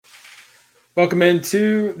Welcome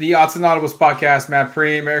into the Odds and Audibles podcast. Matt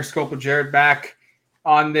Preem, Eric Scopel, Jared back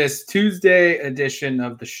on this Tuesday edition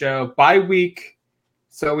of the show. Bye week.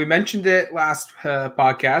 So we mentioned it last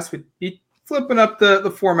podcast. We'd be flipping up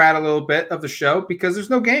the format a little bit of the show because there's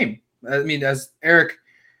no game. I mean, as Eric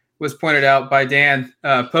was pointed out by Dan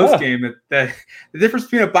post game, that the difference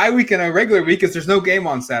between a bye week and a regular week is there's no game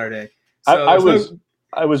on Saturday. So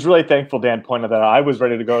I was really thankful Dan pointed that out. I was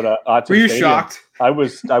ready to go to Autzen Were you Stadium. shocked?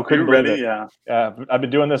 I couldn't believe it. Yeah. I've been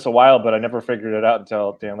doing this a while, but I never figured it out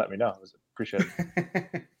until Dan let me know. I appreciate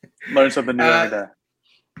it. Learn something new every day.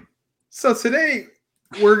 So today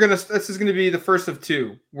this is gonna be the first of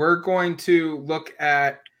two. We're going to look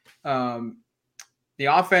at the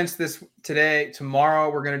offense today.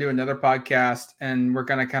 Tomorrow we're gonna do another podcast and we're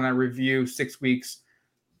gonna kind of review 6 weeks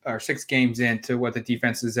or 6 games into what the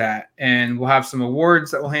defense is at, and we'll have some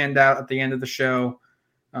awards that we'll hand out at the end of the show.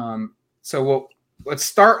 Let's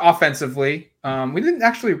start offensively. We didn't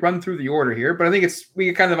actually run through the order here, but I think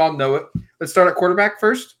we kind of all know it. Let's start at quarterback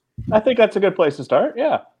first. I think that's a good place to start.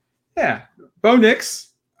 Yeah. Bo Nix,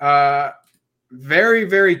 very,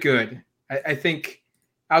 very good. I think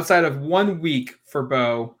outside of 1 week for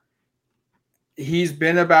Bo, he's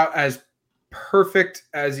been about as perfect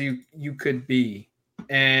as you could be.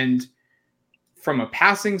 And from a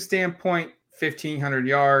passing standpoint, 1,500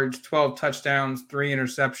 yards, 12 touchdowns, 3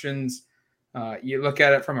 interceptions. You look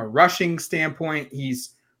at it from a rushing standpoint,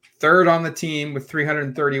 he's third on the team with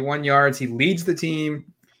 331 yards. He leads the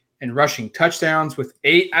team in rushing touchdowns with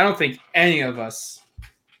 8. I don't think any of us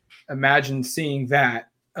imagined seeing that.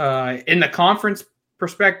 In the conference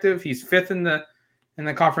perspective, he's 5th in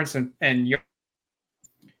the conference and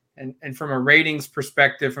from a ratings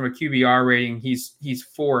perspective, from a QBR rating, he's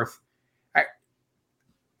 4th.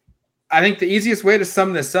 I think the easiest way to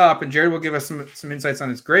sum this up, and Jared will give us some insights on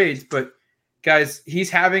his grades, but guys,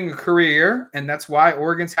 he's having a career year, and that's why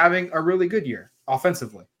Oregon's having a really good year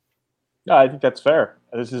offensively. No, I think that's fair.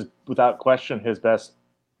 This is without question his best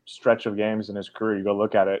stretch of games in his career. You go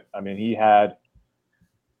look at it. I mean, he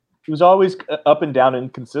was always up and down,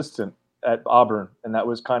 inconsistent at Auburn, and that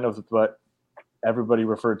was kind of what everybody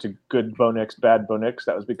referred to good Bo Nix, bad Bo Nix.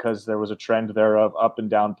 That was because there was a trend there of up and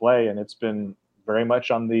down play, and it's been very much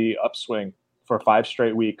on the upswing for 5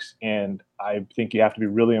 straight weeks. And I think you have to be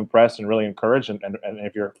really impressed and really encouraged. And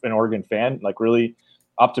if you're an Oregon fan, like really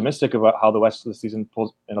optimistic about how the rest of the season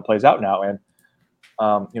plays out now. And,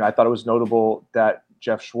 I thought it was notable that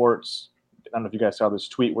Jeff Schwartz, I don't know if you guys saw this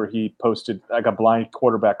tweet where he posted like a blind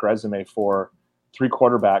quarterback resume for 3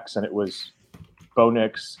 quarterbacks, and it was Bo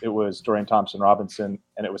Nix, it was Dorian Thompson-Robinson,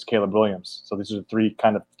 and it was Caleb Williams. So these are 3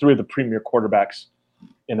 of the premier quarterbacks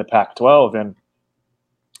in the Pac-12. And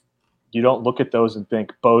you don't look at those and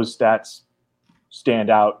think Bo's stats stand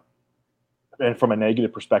out and from a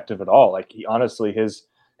negative perspective at all. Like he honestly, his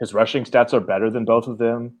rushing stats are better than both of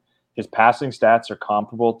them. His passing stats are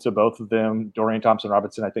comparable to both of them. Dorian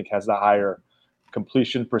Thompson-Robinson, I think, has the higher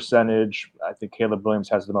completion percentage. I think Caleb Williams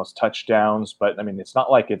has the most touchdowns, but I mean, it's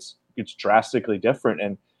not like it's drastically different.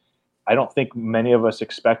 And I don't think many of us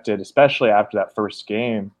expected, especially after that first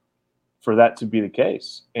game, for that to be the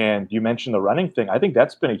case. And you mentioned the running thing. I think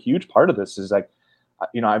that's been a huge part of this. Is like,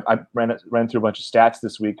 I ran through a bunch of stats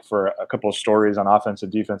this week for a couple of stories on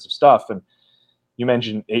offensive, defensive stuff. And you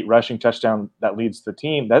mentioned 8 rushing touchdowns that leads the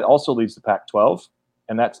team. That also leads the Pac-12,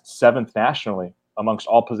 and that's 7th nationally amongst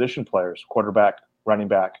all position players, quarterback, running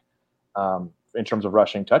back, in terms of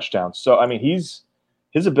rushing touchdowns. So I mean,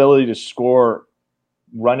 his ability to score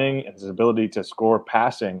running and his ability to score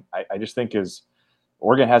passing, I just think is.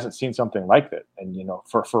 Oregon hasn't seen something like that, and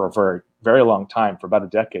for a very, very long time, for about a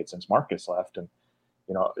decade since Marcus left. And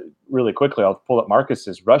really quickly, I'll pull up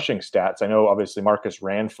Marcus's rushing stats. I know obviously Marcus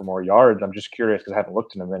ran for more yards. I'm just curious because I haven't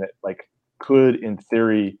looked in a minute. Like, could in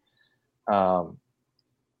theory, Bo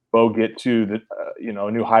get to the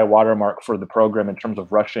a new high watermark for the program in terms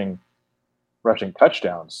of rushing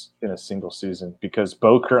touchdowns in a single season? Because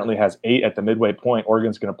Bo currently has 8 at the midway point.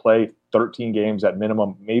 Oregon's going to play 13 games at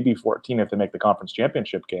minimum, maybe 14 if they make the conference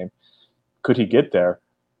championship game. Could he get there?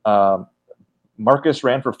 Marcus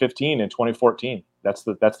ran for 15 in 2014. That's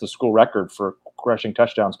the school record for rushing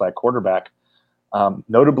touchdowns by a quarterback.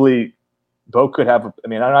 Notably, Bo could have. I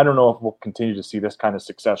mean, I don't know if we'll continue to see this kind of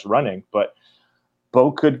success running, but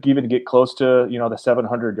Bo could even get close to, the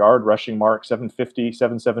 700-yard rushing mark, 750,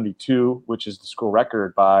 772, which is the school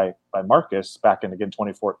record by Marcus back in, again,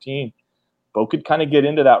 2014. Bo could kind of get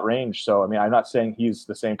into that range. So, I mean, I'm not saying he's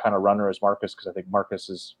the same kind of runner as Marcus, because I think Marcus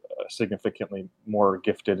is significantly more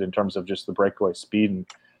gifted in terms of just the breakaway speed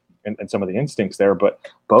and some of the instincts there. But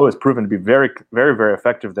Bo has proven to be very, very, very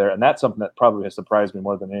effective there. And that's something that probably has surprised me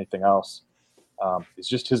more than anything else is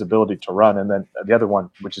just his ability to run. And then the other one,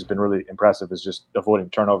 which has been really impressive, is just avoiding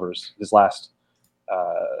turnovers. His last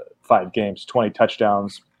 5 games, 20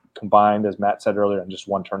 touchdowns combined, as Matt said earlier, and just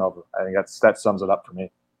 1 turnover. I think that sums it up for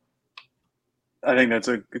me. I think that's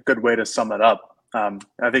a good way to sum it up.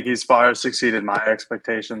 I think he's far exceeded my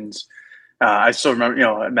expectations. I still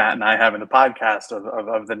remember, Matt and I having the podcast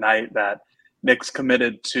of the night that Nick's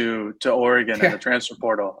committed to Oregon in the transfer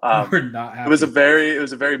portal. We're not happy. It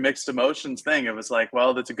was a very mixed emotions thing. It was like,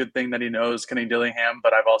 well, that's a good thing that he knows Kenny Dillingham,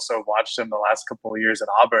 but I've also watched him the last couple of years at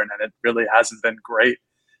Auburn, and it really hasn't been great.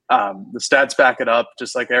 The stats back it up,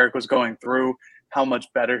 just like Eric was going through, how much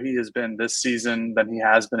better he has been this season than he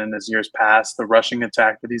has been in his years past. The rushing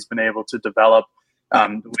attack that he's been able to develop,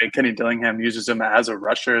 the way Kenny Dillingham uses him as a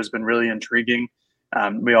rusher has been really intriguing.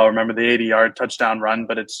 We all remember the 80-yard touchdown run,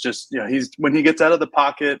 but it's just, when he gets out of the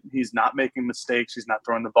pocket, he's not making mistakes. He's not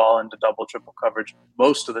throwing the ball into double, triple coverage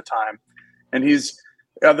most of the time. And he's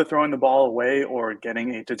either throwing the ball away or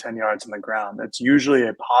getting 8 to 10 yards on the ground. It's usually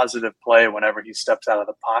a positive play whenever he steps out of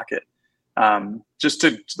the pocket. Just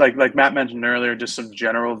to, like Matt mentioned earlier, just some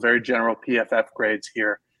very general PFF grades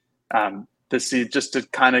here. To see, just to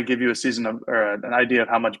kind of give you an idea of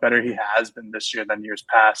how much better he has been this year than years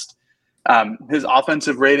past. His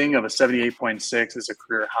offensive rating of a 78.6 is a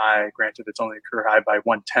career high. Granted, it's only a career high by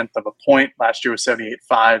 1/10 of a point. Last year was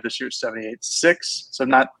 78.5. This year is 78.6. So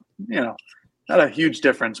not a huge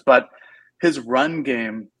difference, but his run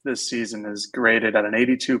game this season is graded at an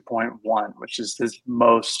 82.1, which is his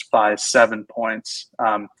most by 7 points.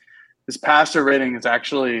 His passer rating is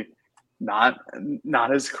actually not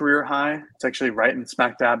his career high. It's actually right in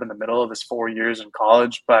smack dab in the middle of his 4 years in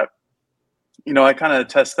college. But, I kind of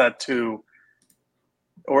attest that to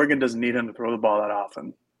Oregon doesn't need him to throw the ball that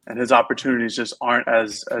often. And his opportunities just aren't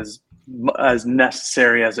as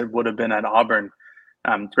necessary as it would have been at Auburn.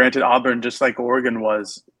 Granted, Auburn, just like Oregon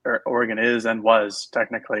is and was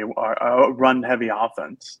technically a run-heavy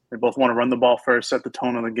offense. They both want to run the ball first, set the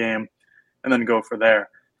tone of the game, and then go for there.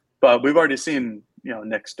 But we've already seen,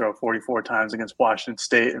 Nick throw 44 times against Washington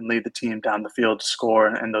State and lead the team down the field to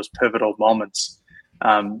score in those pivotal moments.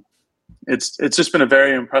 It's just been a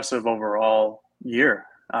very impressive overall year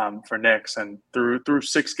for Nix. And through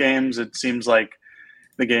 6 games, it seems like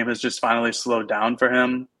the game has just finally slowed down for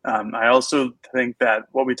him. I also think that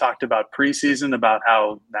what we talked about preseason, about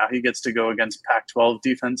how now he gets to go against Pac-12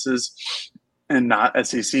 defenses and not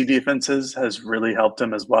SEC defenses, has really helped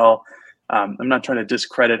him as well. I'm not trying to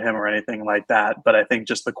discredit him or anything like that, but I think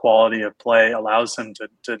just the quality of play allows him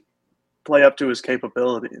to play up to his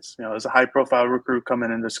capabilities. As a high-profile recruit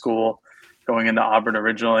coming into school, going into Auburn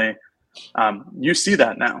originally, you see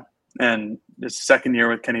that now. And his second year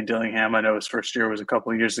with Kenny Dillingham, I know his first year was a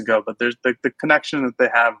couple of years ago, but there's the connection that they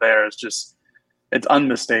have there is just, it's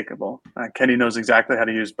unmistakable. Kenny knows exactly how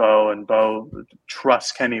to use Bo, and Bo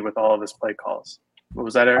trusts Kenny with all of his play calls. What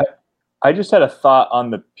was that, Eric? I just had a thought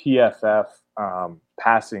on the PFF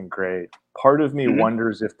passing grade. Part of me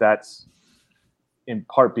wonders if that's in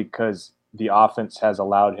part because the offense has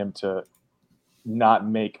allowed him to not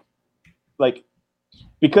make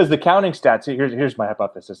because the counting stats, here's my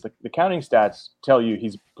hypothesis. The counting stats tell you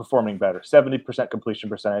he's performing better. 70% completion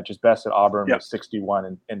percentage. His best at Auburn was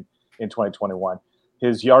 61 in 2021.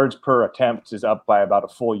 His yards per attempt is up by about a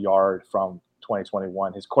full yard from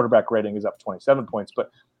 2021. His quarterback rating is up 27 points.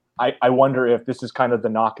 But I wonder if this is kind of the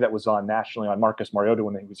knock that was on nationally on Marcus Mariota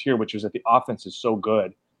when he was here, which is that the offense is so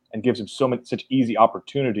good and gives him such easy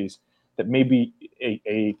opportunities that maybe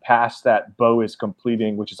a pass that Bo is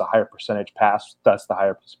completing, which is a higher percentage pass, thus the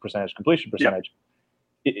higher percentage completion percentage,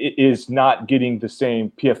 it is not getting the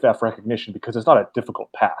same PFF recognition because it's not a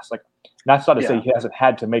difficult pass. That's not to say he hasn't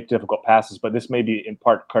had to make difficult passes, but this may be in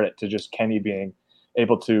part credit to just Kenny being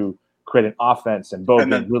able to create an offense and Bo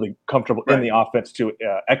being really comfortable in the offense to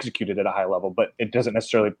execute it at a high level, but it doesn't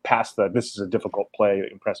necessarily pass this is a difficult play,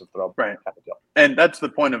 impressive throw. Right. And that's the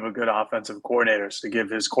point of a good offensive coordinator, is to give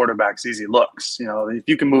his quarterbacks easy looks. If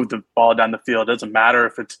you can move the ball down the field, it doesn't matter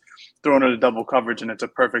if it's thrown into double coverage and it's a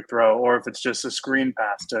perfect throw, or if it's just a screen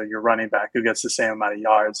pass to your running back who gets the same amount of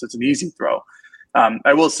yards. It's an easy throw.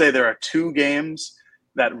 I will say there are 2 games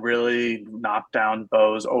that really knocked down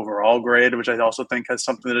Bo's overall grade, which I also think has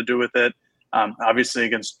something to do with it. Obviously,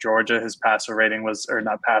 against Georgia, his passer rating was, or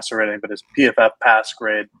not passer rating, but his PFF pass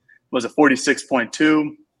grade was a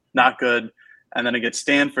 46.2, not good. And then against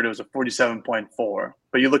Stanford, it was a 47.4.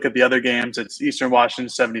 But you look at the other games, it's Eastern Washington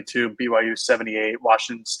 72, BYU 78,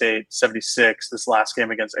 Washington State 76. This last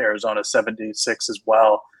game against Arizona 76 as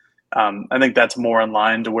well. I think that's more in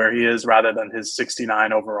line to where he is rather than his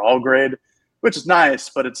 69 overall grade, which is nice,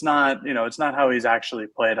 but it's not, it's not how he's actually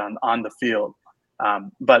played on the field.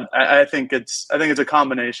 But I think it's a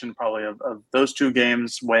combination probably of those two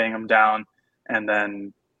games weighing them down, and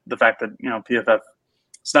then the fact that PFF,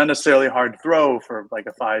 it's not necessarily a hard throw for like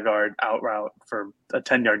a 5-yard out route for a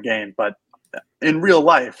 10-yard gain, but in real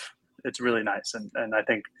life it's really nice, and I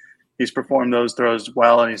think he's performed those throws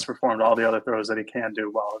well, and he's performed all the other throws that he can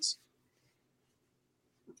do well.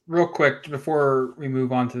 Real quick before we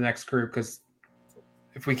move on to the next group, because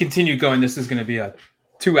if we continue going, this is going to be a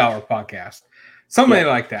 2-hour podcast. Somebody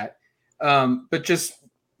like that. But just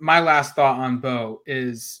my last thought on Bo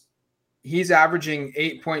is he's averaging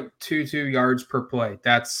 8.22 yards per play.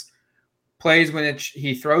 That's plays when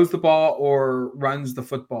he throws the ball or runs the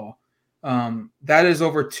football. That is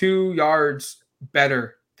over 2 yards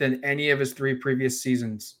better than any of his 3 previous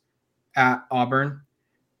seasons at Auburn.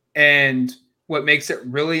 And what makes it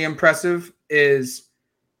really impressive is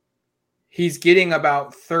he's getting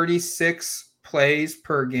about 36 plays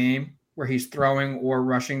per game where he's throwing or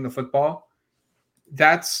rushing the football.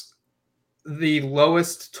 That's the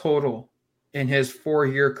lowest total in his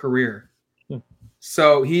 4-year career.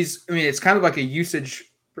 So it's kind of like a usage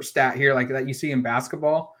stat here, like that you see in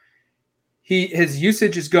basketball. His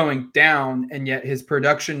usage is going down, and yet his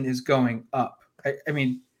production is going up.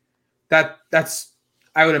 That's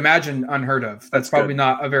I would imagine unheard of. That's probably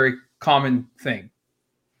not a very common thing.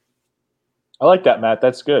 I like that, Matt.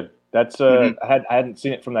 That's good. That's I hadn't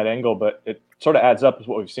seen it from that angle, but it sort of adds up with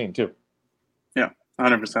what we've seen too. Yeah,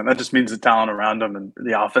 100%. That just means the talent around him and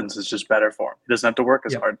the offense is just better for him. He doesn't have to work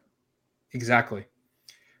as hard. Exactly.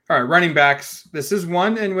 All right, running backs. This is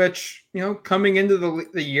one in which, coming into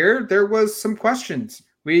the year, there was some questions.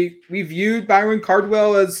 We viewed Byron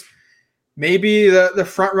Cardwell as maybe the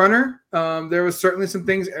front runner. There was certainly some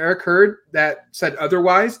things Eric heard that said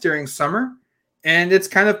otherwise during summer, and it's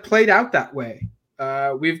kind of played out that way.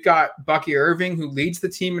 We've got Bucky Irving, who leads the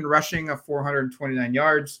team in rushing of 429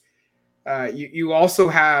 yards. You also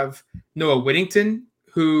have Noah Whittington,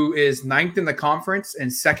 who is 9th in the conference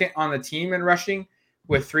and 2nd on the team in rushing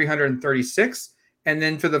with 336. And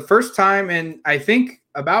then for the first time in, I think,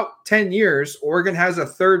 about 10 years, Oregon has a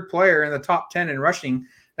 3rd player in the top 10 in rushing.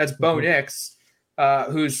 That's Bo Nix,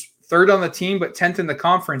 who's 3rd on the team but 10th in the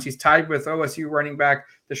conference. He's tied with OSU running back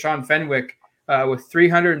Deshaun Fenwick with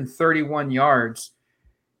 331 yards.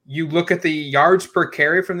 You look at the yards per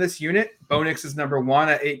carry from this unit, Bo Nix is number 1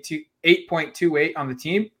 at 8.28 on the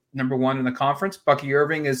team, number 1 in the conference. Bucky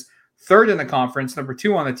Irving is 3rd in the conference, number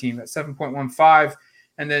 2 on the team at 7.15.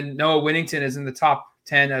 And then Noah Whittington is in the top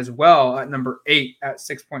 10 as well at number 8 at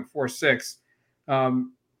 6.46.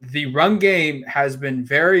 The run game has been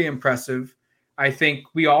very impressive. I think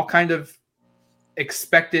we all kind of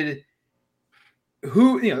expected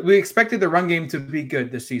we expected the run game to be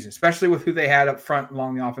good this season, especially with who they had up front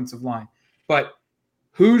along the offensive line. But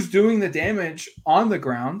who's doing the damage on the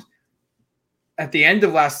ground at the end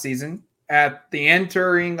of last season, at the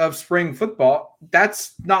entering of spring football?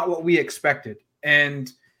 That's not what we expected.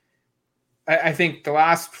 And I think the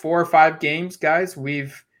last 4 or 5 games, guys,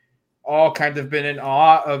 we've all kind of been in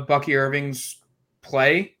awe of Bucky Irving's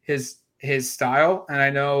play, his style. And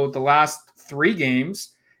I know the last 3 games,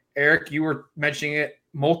 Eric, you were mentioning it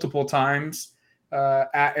multiple times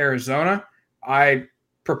at Arizona. I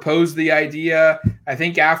proposed the idea, I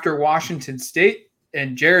think, after Washington State,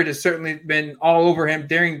 and Jared has certainly been all over him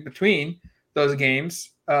between those games,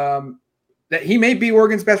 that he may be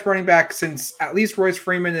Oregon's best running back since at least Royce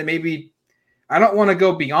Freeman, and maybe I don't want to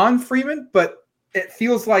go beyond Freeman, but it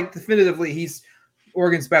feels like definitively he's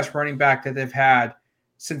Oregon's best running back that they've had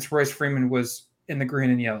since Royce Freeman was in the green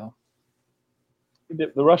and yellow.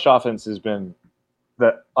 The rush offense has been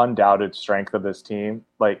the undoubted strength of this team.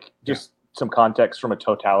 Some context from a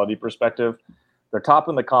totality perspective. They're top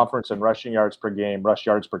in the conference in rushing yards per game, rush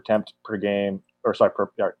yards per attempt per game,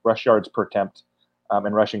 rush yards per attempt,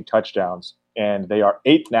 and rushing touchdowns. And they are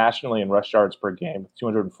 8th nationally in rush yards per game,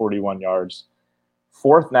 241 yards.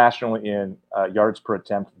 4th nationally in yards per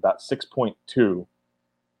attempt, about 6.2,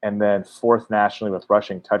 and then 4th nationally with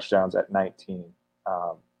rushing touchdowns at 19.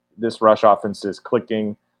 This rush offense is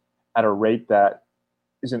clicking at a rate that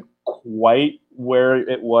isn't quite where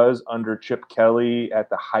it was under Chip Kelly at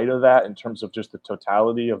the height of that in terms of just the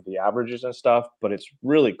totality of the averages and stuff, but it's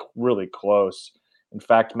really, really close. In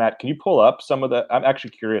fact, Matt, can you pull up some of the – I'm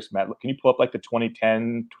actually curious, Matt. Can you pull up like the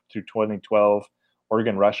 2010 through 2012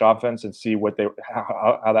 Oregon rush offense and see what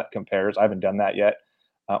how that compares? I haven't done that yet.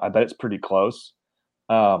 I bet it's pretty close.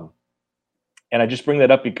 And I just bring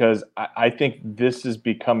that up because I think this is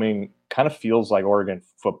becoming kind of feels like Oregon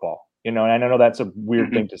football, and I know that's a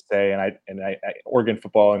weird thing to say. And I Oregon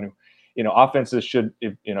football and, offenses should,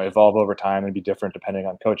 evolve over time and be different depending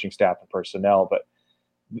on coaching staff and personnel. But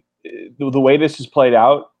the way this is played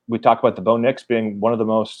out, we talk about the Bo Nix being one of the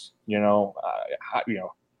most,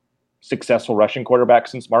 successful rushing quarterbacks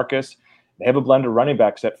since Marcus. They have a blend of running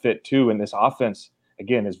backs that fit too. And this offense,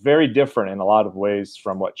 again, is very different in a lot of ways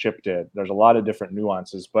from what Chip did. There's a lot of different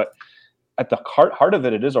nuances, but at the heart of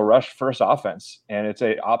it, it is a rush first offense, and it's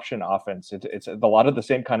a option offense. It's a lot of the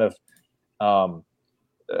same kind of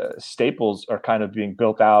staples are kind of being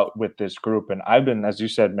built out with this group. And I've been, as you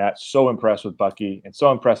said, Matt, so impressed with Bucky and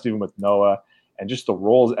so impressed even with Noah and just the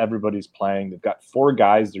roles everybody's playing. They've got 4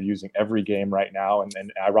 guys they're using every game right now.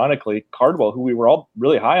 And ironically, Cardwell, who we were all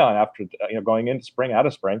really high on after going into spring, out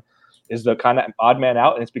of spring, is the kind of odd man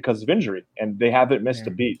out, and it's because of injury. And they haven't missed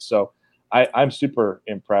a beat. So I'm super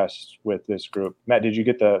impressed with this group. Matt, did you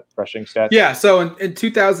get the rushing stats? Yeah, so in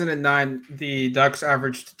 2009, the Ducks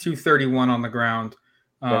averaged 231 on the ground.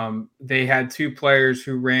 They had 2 players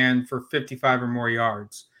who ran for 55 or more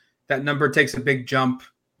yards. That number takes a big jump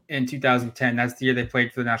in 2010. That's the year they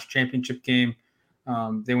played for the national championship game.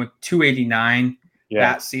 They went 289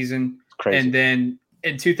 that season. Crazy. And then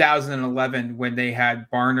in 2011, when they had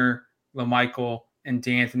Barner, LaMichael, and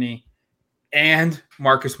D'Anthony and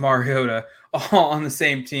Marcus Mariota all on the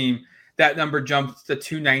same team, that number jumped to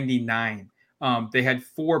 299. They had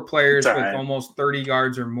 4 players with almost 30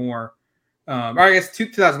 yards or more. Or I guess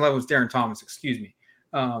 2011 was Darren Thomas, excuse me.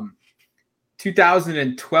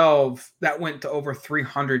 2012, that went to over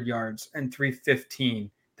 300 yards and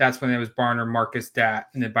 315. That's when it was Barner, Marcus, Dat,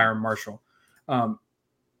 and then Byron Marshall.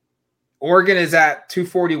 Oregon is at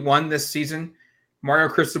 241 this season. Mario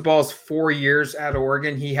Cristobal's 4 years at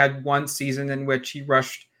Oregon. He had 1 season in which he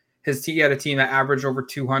rushed his team. He had a team that averaged over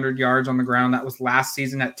 200 yards on the ground. That was last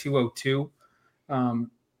season at 202.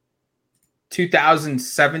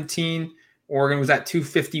 2017, Oregon was at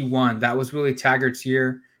 251. That was Willie Taggart's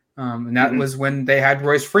year. And that was when they had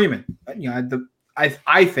Royce Freeman.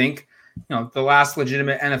 I think, the last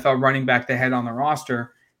legitimate NFL running back they had on the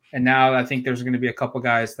roster. And now I think there's going to be a couple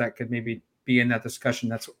guys that could maybe be in that discussion.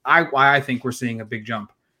 That's why I think we're seeing a big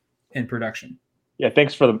jump in production. Yeah,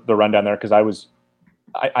 thanks for the rundown there, because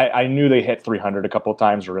I knew they hit 300 a couple of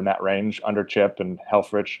times or in that range under Chip and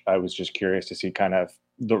Helfrich. I was just curious to see kind of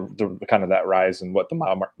the kind of that rise and what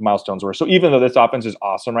the milestones were. So even though this offense is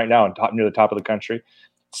awesome right now and near the top of the country,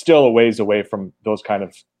 still a ways away from those kind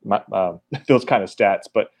of stats.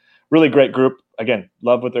 But really great group. Again,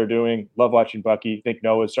 love what they're doing. Love watching Bucky. Think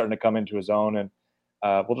Noah's starting to come into his own, and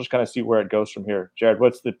we'll just kind of see where it goes from here. Jared,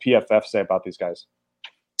 what's the PFF say about these guys?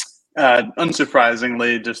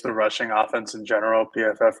 Unsurprisingly, just the rushing offense in general,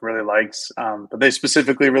 PFF really likes. But they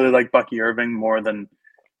specifically really like Bucky Irving more than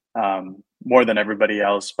everybody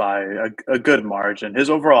else by a good margin. His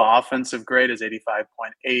overall offensive grade is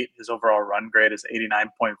 85.8. His overall run grade is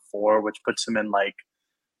 89.4, which puts him in like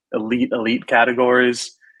elite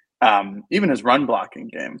categories. Even his run blocking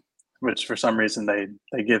game, which for some reason they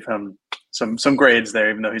give him some grades there,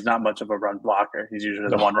 even though he's not much of a run blocker. He's usually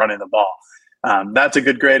the one running the ball. That's a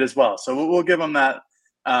good grade as well. So we'll give him that.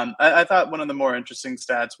 I thought one of the more interesting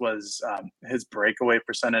stats was his breakaway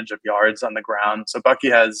percentage of yards on the ground. So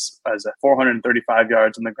Bucky has 435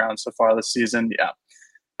 yards on the ground so far this season. Yeah.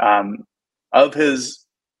 Of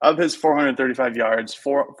his 435 yards,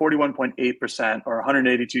 41.8% or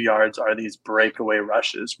 182 yards are these breakaway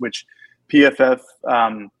rushes, which PFF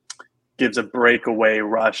gives a breakaway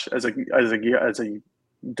rush as a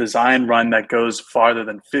design run that goes farther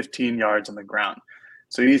than 15 yards on the ground.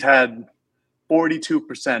 So he's had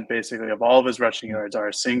 42% basically of all of his rushing yards are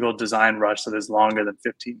a single design rush that is longer than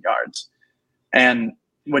 15 yards. And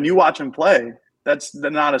when you watch him play, that's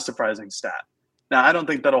not a surprising stat. Now, I don't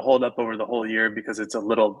think that'll hold up over the whole year because it's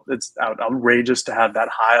outrageous to have that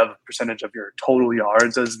high of a percentage of your total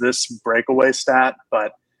yards as this breakaway stat.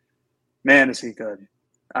 But man, is he good.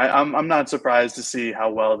 I'm not surprised to see how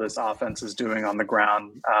well this offense is doing on the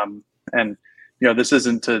ground. And this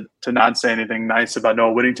isn't to not say anything nice about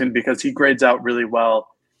Noah Whittington because he grades out really well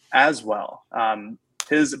as well.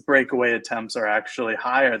 His breakaway attempts are actually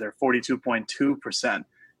higher. They're 42.2%.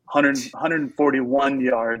 141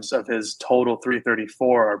 yards of his total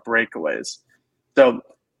 334 are breakaways. So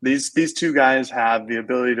these two guys have the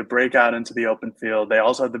ability to break out into the open field. They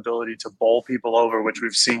also have the ability to bowl people over, which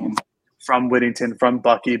we've seen from Whittington, from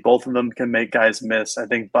Bucky. Both of them can make guys miss. I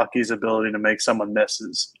think Bucky's ability to make someone miss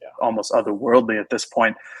is almost otherworldly at this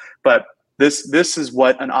point. But this is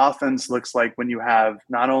what an offense looks like when you have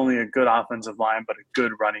not only a good offensive line, but a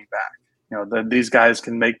good running back. These guys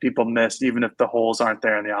can make people miss even if the holes aren't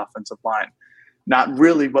there in the offensive line. not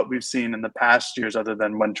really what we've seen in the past years, other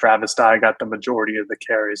than when Travis Dye got the majority of the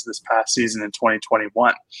carries this past season in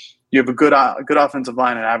 2021. You have a good offensive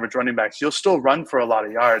line and average running backs. You'll still run for a lot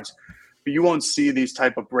of yards, but you won't see these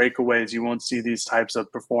type of breakaways. You won't see these types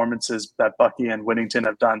of performances that Bucky and Whittington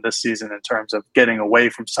have done this season in terms of getting away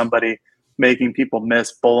from somebody, making people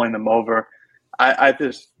miss, bowling them over. I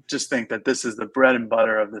just think that this is the bread and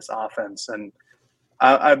butter of this offense, and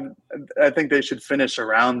I think they should finish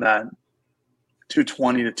around that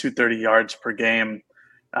 220 to 230 yards per game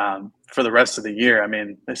for the rest of the year. I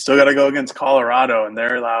mean, they still got to go against Colorado, and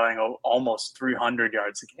they're allowing almost 300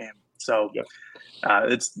 yards a game. So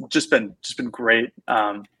it's just been great.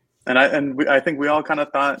 And I think we all kind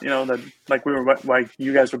of thought, that like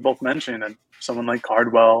you guys were both mentioning, that someone like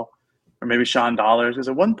Cardwell or maybe Sean Dollars, because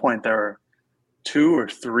at one point there were 2 or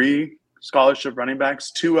 3 scholarship running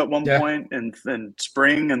backs, 2 at one point in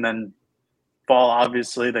spring, and then fall,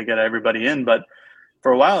 obviously they get everybody in. But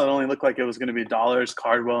for a while, it only looked like it was going to be Dollars,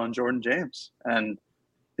 Cardwell, and Jordan James. And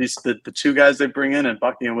the 2 guys they bring in, and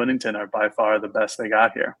Bucky and Whittington, are by far the best they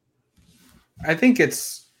got here. I think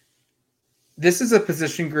this is a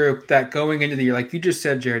position group that going into the year, like you just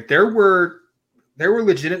said, Jared, there were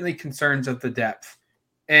legitimately concerns of the depth.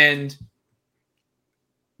 And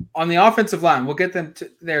on the offensive line, we'll get them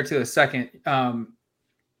there to a second.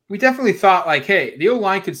 We definitely thought like, hey, the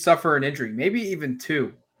O-line could suffer an injury, maybe even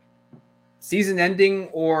 2, season ending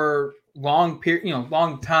or long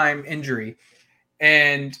time injury,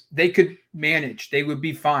 and they could manage. They would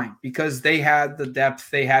be fine because they had the depth,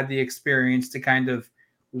 they had the experience to kind of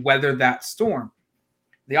weather that storm.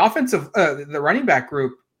 The the running back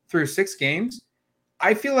group through 6 games,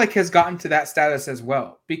 I feel like has gotten to that status as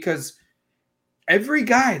well, because every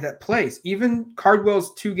guy that plays, even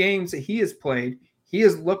Cardwell's 2 games that he has played, he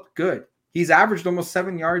has looked good. He's averaged almost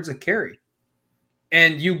 7 yards a carry.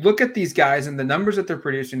 And you look at these guys and the numbers that they're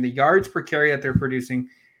producing, the yards per carry that they're producing,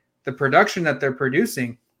 the production that they're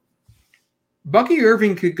producing. Bucky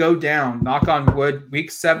Irving could go down, knock on wood,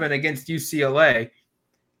 week 7 against UCLA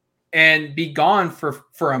and be gone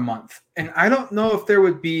for a month. And I don't know if there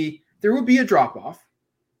would be a drop-off,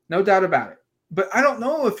 no doubt about it. But I don't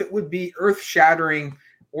know if it would be earth-shattering,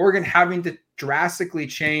 Oregon having to drastically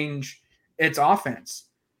change its offense,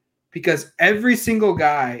 because every single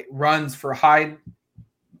guy runs for high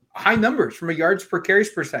numbers from a yards per carries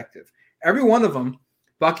perspective. Every one of them,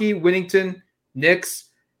 Bucky, Whittington, Nix,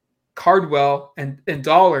 Cardwell, and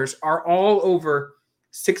Dollars are all over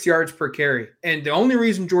 6 yards per carry. And the only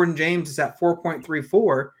reason Jordan James is at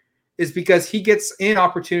 4.34 is because he gets in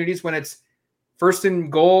opportunities when it's first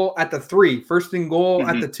and goal at the 3, first and goal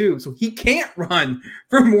at the 2. So he can't run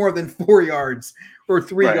for more than 4 yards or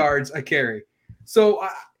 3 yards a carry. So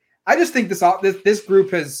I just think this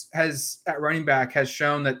group has at running back has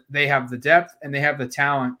shown that they have the depth and they have the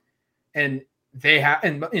talent, and they have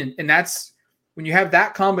and that's when you have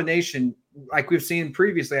that combination, like we've seen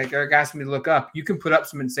previously, like Eric asked me to look up, you can put up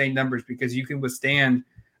some insane numbers because you can withstand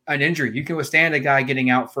an injury. You can withstand a guy getting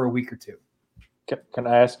out for a week or 2. Can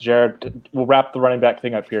I ask Jared? We'll wrap the running back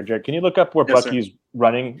thing up here. Jared, can you look up where Bucky's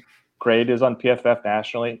running grade is on PFF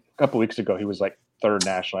nationally? A couple weeks ago, he was like 3rd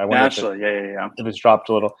nationally. I wonder if it's dropped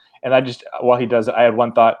a little. And I just, while he does it, I had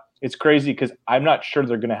one thought. It's crazy because I'm not sure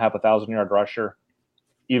they're going to have a 1,000-yard rusher,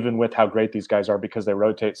 even with how great these guys are, because they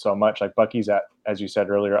rotate so much. Like Bucky's at, as you said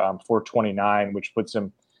earlier, 429, which puts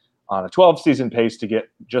him on a 12-season pace to get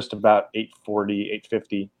just about 840,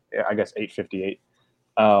 850, I guess 858.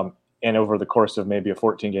 And over the course of maybe a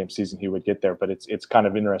 14-game season, he would get there. But it's kind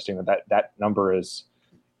of interesting that number is,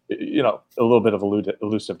 a little bit of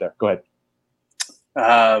elusive there. Go ahead.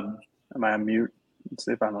 Am I on mute? Let's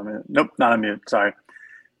see if I'm on mute. Nope, not on mute. Sorry.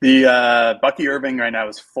 The Bucky Irving right now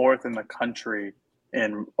is 4th in the country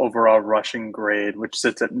in overall rushing grade, which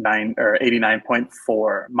sits at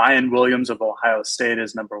 89.4. Mayan Williams of Ohio State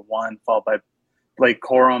is number 1, followed by Blake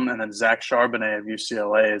Corum, and then Zach Charbonnet of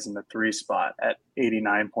UCLA is in the 3 spot at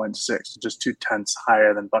 89.6, just 0.2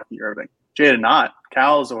 higher than Bucky Irving. Jaden Ott,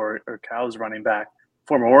 Cal's running back,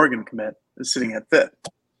 former Oregon commit, is sitting at 5th.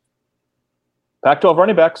 Pac-12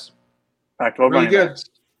 running backs. Pac-12 really running good. backs.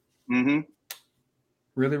 Mm-hmm.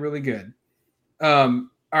 Really, really good.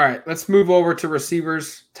 All right, let's move over to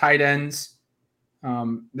receivers, tight ends.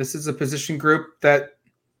 This is a position group that,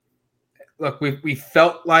 look, we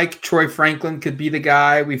felt like Troy Franklin could be the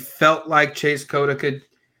guy. We felt like Chase Cota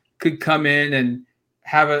could come in and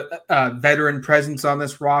have a veteran presence on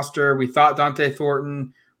this roster. We thought Dante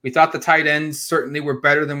Thornton. We thought the tight ends certainly were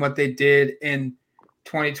better than what they did in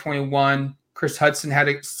 2021. Chris Hudson had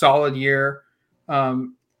a solid year.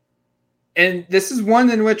 And this is one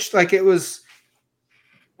in which, like, it was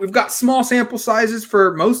we've got small sample sizes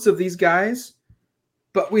for most of these guys,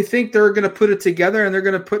 but we think they're going to put it together and they're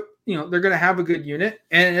going to have a good unit.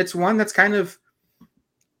 And it's one that's kind of,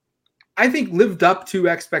 I think, lived up to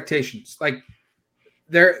expectations. Like,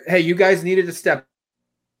 hey, you guys needed to step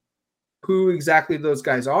who exactly those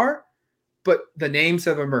guys are, but the names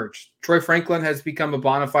have emerged. Troy Franklin has become a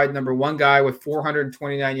bona fide number one guy with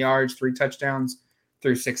 429 yards, 3 touchdowns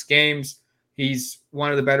through 6 games. He's one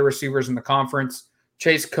of the better receivers in the conference.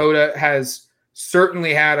 Chase Cota has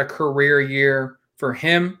certainly had a career year for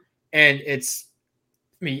him. And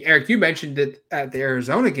Eric, you mentioned it at the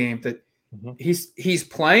Arizona game that he's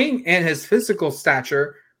playing, and his physical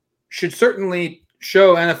stature should certainly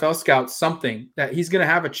show NFL scouts something that he's going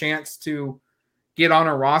to have a chance to get on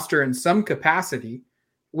a roster in some capacity,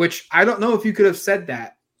 which I don't know if you could have said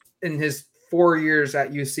that in his 4 years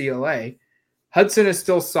at UCLA. Hudson is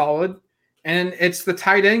still solid, and it's the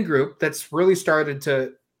tight end group that's really started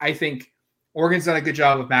to, I think, Oregon's done a good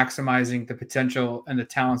job of maximizing the potential and the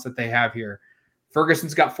talents that they have here.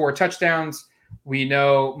 Ferguson's got 4 touchdowns. We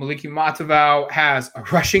know Maliki Matavau has a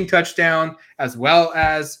rushing touchdown as well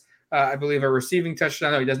as, I believe, a receiving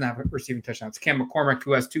touchdown. No, he doesn't have a receiving touchdown. It's Cam McCormick,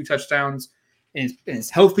 who has 2 touchdowns and is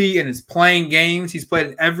healthy and is playing games. He's played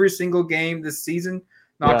in every single game this season.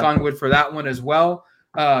 Knock on wood for that one as well.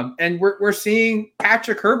 And we're seeing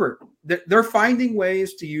Patrick Herbert. They're finding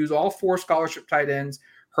ways to use all 4 scholarship tight ends.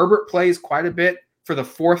 Herbert plays quite a bit for the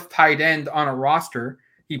 4th tight end on a roster.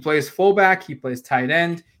 He plays fullback. He plays tight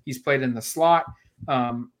end. He's played in the slot.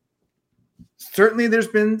 Certainly there's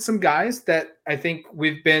been some guys that I think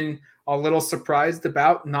we've been a little surprised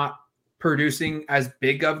about not producing as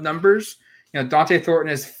big of numbers. Dante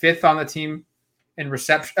Thornton is 5th on the team in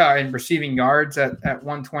receiving yards at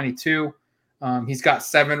 122. He's got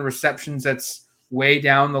 7 receptions. That's way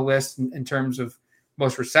down the list in terms of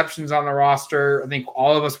most receptions on the roster. I think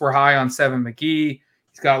all of us were high on Seven McGee.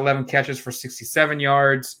 He's got 11 catches for 67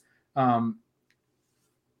 yards.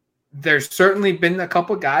 There's certainly been a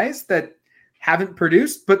couple guys that haven't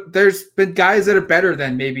produced, but there's been guys that are better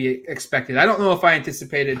than maybe expected. I don't know if I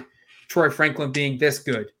anticipated Troy Franklin being this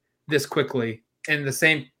good this quickly, and the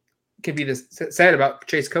same can be said about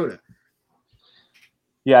Chase Cota.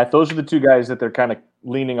 Yeah, those are the 2 guys that they're kind of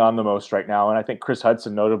leaning on the most right now. And I think Chris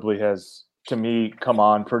Hudson notably has, to me, come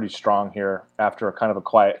on pretty strong here after a kind of a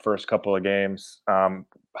quiet first couple of games.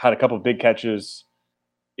 Had a couple of big catches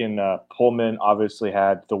in Pullman, obviously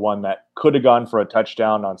had the one that could have gone for a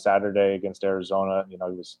touchdown on Saturday against Arizona.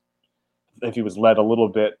 If he was led a little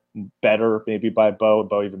bit better maybe by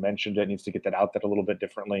Bo even mentioned it, needs to get that out there a little bit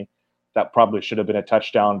differently. That probably should have been a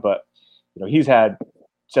touchdown, but he's had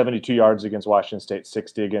 72 yards against Washington State,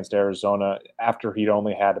 60 against Arizona after he'd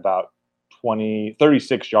only had about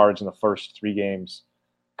 36 yards in the first 3 games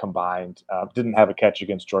combined. Didn't have a catch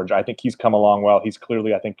against Georgia. I think he's come along well. He's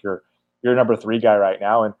clearly, I think, your number 3 guy right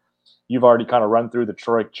now. And you've already kind of run through the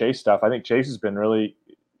Troy Chase stuff. I think Chase has been really,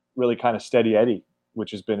 really kind of steady Eddie,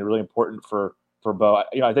 which has been really important for Bo.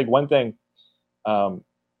 I think one thing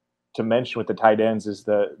to mention with the tight ends is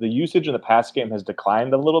the usage in the pass game has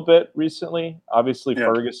declined a little bit recently. Obviously,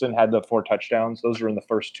 Ferguson had the 4 touchdowns. Those were in the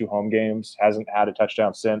first 2 home games. Hasn't had a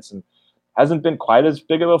touchdown since, and hasn't been quite as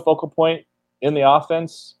big of a focal point in the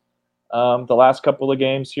offense the last couple of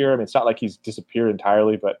games here. I mean, it's not like he's disappeared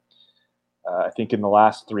entirely, but I think in the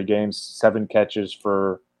last 3 games, 7 catches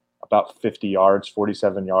for about 50 yards,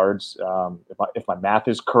 47 yards. If my math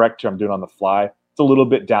is correct, I'm doing on the fly. It's a little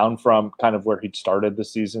bit down from kind of where he'd started the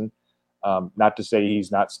season. Not to say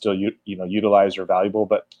he's not still utilized or valuable,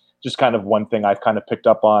 but just kind of one thing I've kind of picked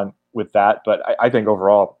up on with that. But I think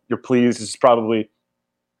overall, you're pleased. This is probably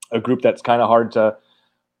a group that's kind of hard to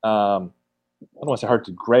I don't want to say hard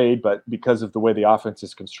to grade, but because of the way the offense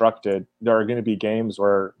is constructed, there are going to be games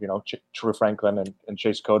where, Troy Franklin and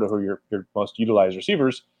Chase Cota, who are your most utilized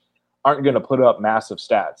receivers, aren't going to put up massive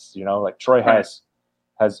stats. Like Troy has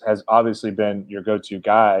obviously been your go-to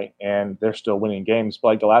guy, and they're still winning games. But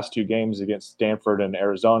like the last 2 games against Stanford and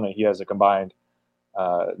Arizona, he has a combined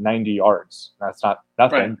 90 yards. That's not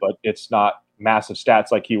nothing, but it's not massive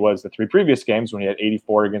stats like he was the 3 previous games when he had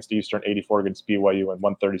 84 against Eastern, 84 against BYU, and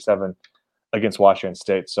 137 against Washington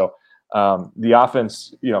State. So the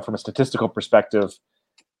offense, from a statistical perspective,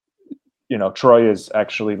 Troy is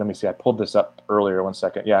actually, let me see, I pulled this up earlier. 1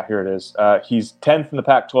 second. Yeah, here it is. He's 10th in the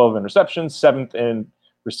Pac-12 in receptions, 7th in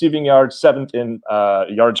receiving yards, 7th in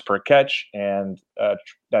yards per catch. And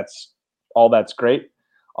that's great.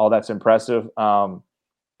 All that's impressive.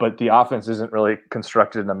 But the offense isn't really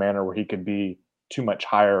constructed in a manner where he could be too much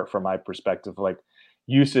higher from my perspective. Like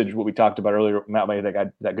usage, what we talked about earlier, Matt made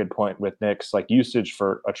that good point with Knicks. Like usage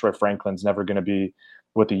for a Troy Franklin's never going to be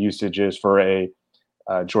what the usage is for a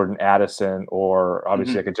Jordan Addison, or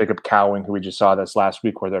obviously like a Jacob Cowing, who we just saw this last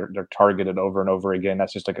week, where they're targeted over and over again.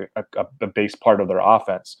 That's just like a base part of their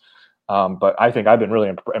offense. But I think I've been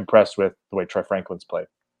really impressed with the way Troy Franklin's played.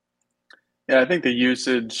 Yeah, I think the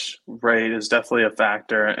usage rate is definitely a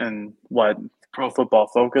factor in what Pro Football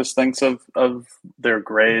Focus thinks of their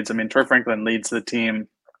grades. I mean, Troy Franklin leads the team.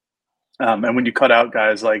 And when you cut out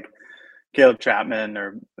guys like Caleb Chapman,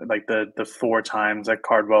 or like the 4 times that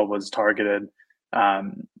Cardwell was targeted,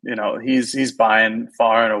 he's buying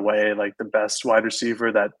far and away like the best wide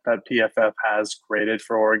receiver that PFF has graded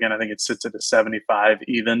for Oregon. I think it sits at a 75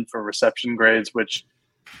 even for reception grades, which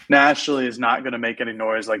nationally is not going to make any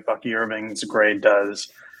noise like Bucky Irving's grade does.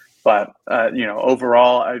 But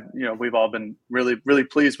overall, we've all been really, really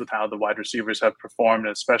pleased with how the wide receivers have performed,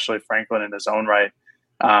 especially Franklin in his own right.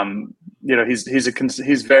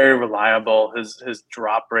 He's very reliable. His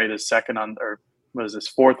drop rate is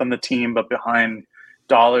fourth on the team, but behind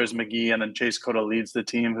Dollars, McGee, and then Chase Cota leads the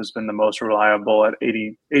team, who's been the most reliable at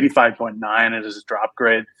 85.9 is his drop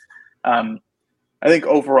grade. I think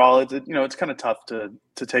overall, it's kind of tough to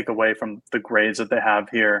take away from the grades that they have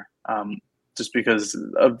here, just because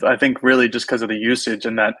of the usage,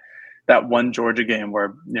 and that one Georgia game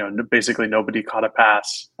where basically nobody caught a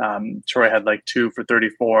pass. Troy had like 2 for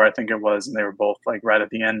 34, I think it was, and they were both like right at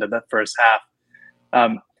the end of that first half.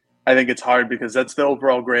 I think it's hard because that's the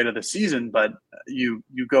overall grade of the season, but you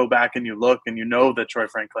go back and you look and that Troy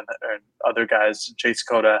Franklin and other guys, Chase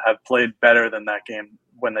Cota, have played better than that game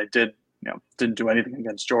when they didn't do anything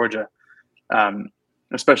against Georgia,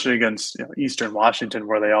 especially against Eastern Washington,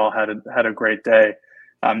 where they all had a great day.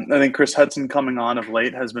 I think Chris Hudson coming on of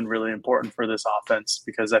late has been really important for this offense,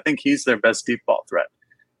 because I think he's their best deep ball threat.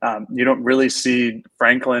 You don't really see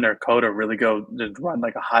Franklin or Cota really go to run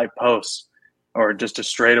like a high post or just a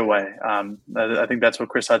straightaway. I think that's what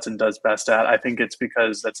Chris Hudson does best at. I think it's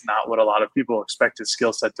because that's not what a lot of people expect his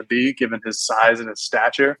skill set to be, given his size and his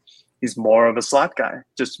stature. He's more of a slot guy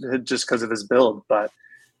just because of his build. But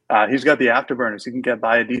he's got the afterburners. He can get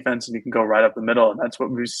by a defense and he can go right up the middle. And that's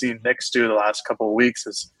what we've seen Nix do the last couple of weeks,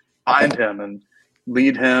 is find him and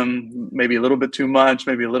lead him, maybe a little bit too much,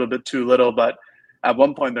 maybe a little bit too little. But at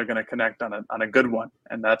one point they're going to connect on a good one.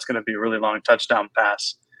 And that's going to be a really long touchdown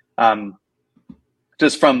pass.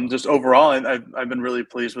 Just overall, I've been really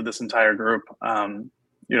pleased with this entire group.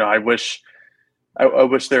 I wish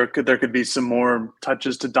there could be some more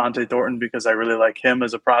touches to Dante Thornton, because I really like him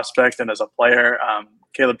as a prospect and as a player.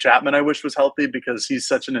 Caleb Chapman, I wish was healthy, because he's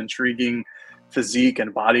such an intriguing physique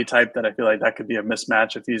and body type that I feel like that could be a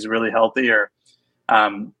mismatch if he's really healthy.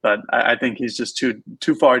 But I think he's just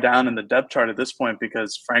too far down in the depth chart at this point,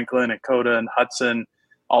 because Franklin and Cota and Hudson,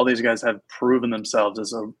 all these guys have proven themselves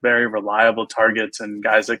as a very reliable targets and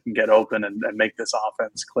guys that can get open and make this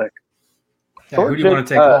offense click. Yeah, who do you want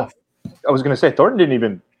to take off? I was going to say, Thornton didn't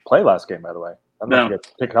even play last game, by the way. I don't know if you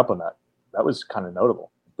guys picked up on that. That was kind of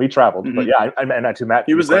notable. We traveled, but yeah, I meant to Matt.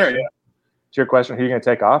 He was there. Yeah. To your question, who are you going to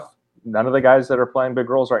take off? None of the guys that are playing big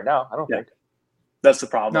roles right now, I don't think. That's the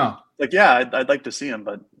problem. No. Like, yeah, I'd like to see him,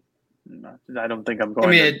 but I don't think I'm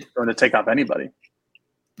going to take off anybody.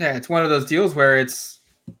 Yeah, it's one of those deals where it's,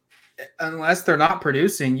 unless they're not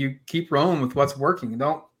producing, you keep rolling with what's working.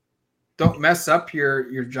 Don't mess up your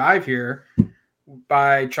jive here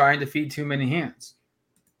by trying to feed too many hands.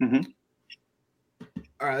 Mm-hmm.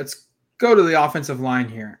 All right, let's go to the offensive line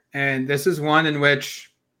here. And this is one in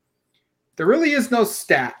which there really is no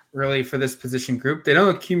stat really for this position group. They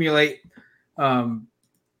don't accumulate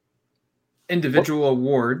individual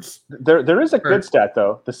awards. There is a good stat,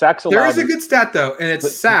 though. The sacks allowed. There is a good stat, though, and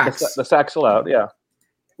it's sacks. The sacks allowed, yeah.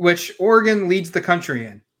 Which Oregon leads the country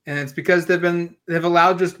in. And it's because they've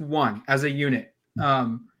allowed just one as a unit.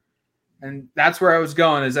 And that's where I was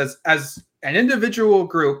going, is as an individual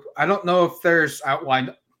group. I don't know if there's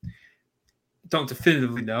outlined, don't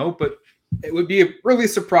definitively know, but it would be a really big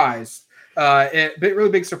surprise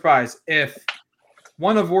if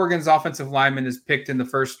one of Oregon's offensive linemen is picked in the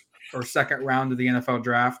first or second round of the NFL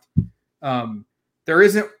draft. There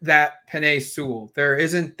isn't that Penei Sewell. There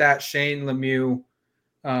isn't that Shane Lemieux,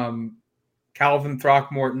 Calvin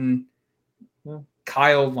Throckmorton,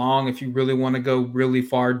 Kyle Long, if you really want to go really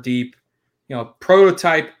far deep,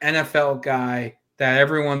 prototype NFL guy that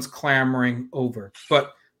everyone's clamoring over.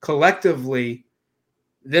 But collectively,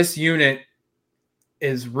 this unit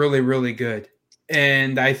is really, really good.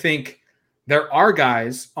 And I think there are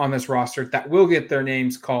guys on this roster that will get their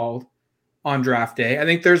names called on draft day. I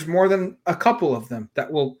think there's more than a couple of them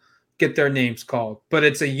that will get their names called. But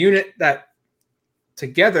it's a unit that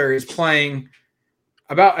together is playing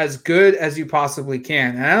about as good as you possibly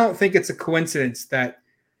can. And I don't think it's a coincidence that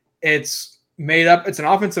it's an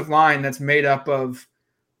offensive line that's made up of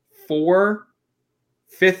 4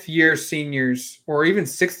 fifth-year seniors or even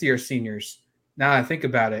sixth-year seniors. Now I think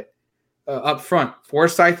about it, up front.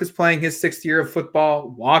 Forsyth is playing his 6th year of football.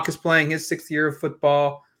 Walk is playing his 6th year of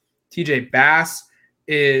football. TJ Bass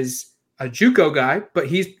is a JUCO guy, but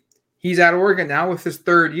he's at Oregon now with his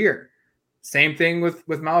 3rd year. Same thing with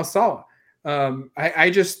Malasala.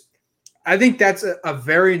 I think that's a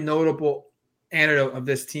very notable antidote of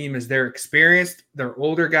this team is they're experienced, they're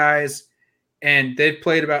older guys, and they've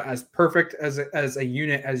played about as perfect as a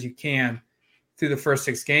unit as you can through the first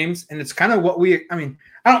 6 games. And it's kind of what I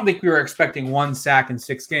don't think we were expecting 1 sack in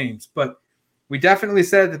 6 games, but we definitely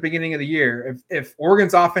said at the beginning of the year, if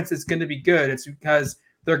Oregon's offense is going to be good, it's because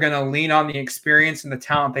they're going to lean on the experience and the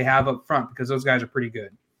talent they have up front because those guys are pretty good.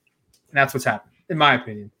 And that's what's happened, in my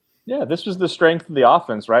opinion. Yeah, this was the strength of the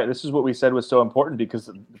offense, right? This is what we said was so important because,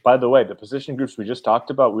 by the way, the position groups we just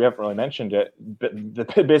talked about, we haven't really mentioned it.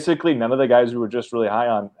 But basically, none of the guys we were just really high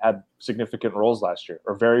on had significant roles last year,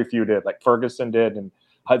 or very few did. Like Ferguson did, and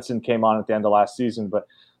Hudson came on at the end of last season. But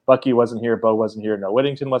Bucky wasn't here, Bo wasn't here, Noah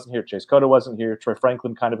Whittington wasn't here, Chase Cota wasn't here, Troy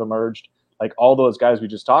Franklin kind of emerged. Like all those guys we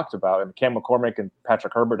just talked about, and Cam McCormick and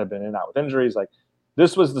Patrick Herbert have been in and out with injuries. Like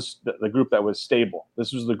this was the group that was stable.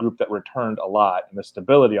 This was the group that returned a lot in the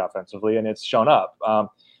stability offensively, and it's shown up.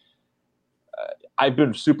 I've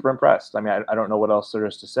been super impressed. I mean, I don't know what else there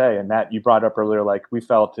is to say. And Matt, you brought up earlier, like we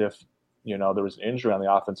felt if there was an injury on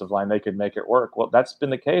the offensive line, they could make it work. Well, that's been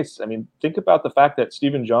the case. I mean, think about the fact that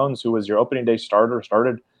Stephen Jones, who was your opening day starter,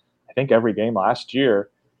 started I think every game last year.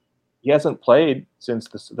 He hasn't played since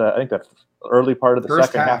I think the early part of the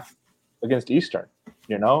first second half against Eastern.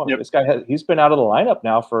 Yep. This guy he's been out of the lineup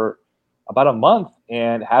now for about a month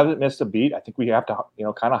and hasn't missed a beat. I think we have to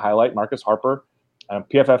kind of highlight Marcus Harper.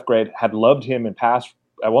 PFF grade had loved him in pass.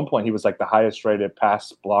 At one point, he was like the highest rated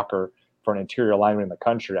pass blocker for an interior lineman in the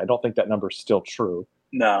country. I don't think that number is still true.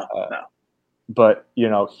 No. But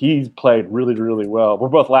he's played really, really well. We're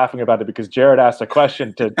both laughing about it because Jared asked a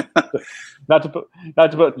question to not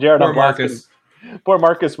to put Jared on Marcus. Poor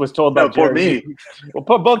Marcus was told by Jared. Poor me.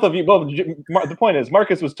 Well, both of you. The point is,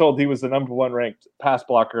 Marcus was told he was the number 1 ranked pass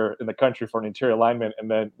blocker in the country for an interior lineman, and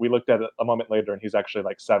then we looked at it a moment later, and he's actually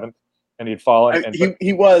like 7th, and he'd fallen.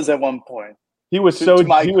 He was at one point. He was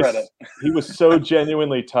credit. He was so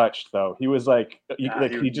genuinely touched, though. He was like,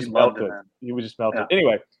 he just melted. He was just melted. Yeah.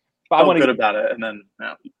 Anyway, I want to good about it, and then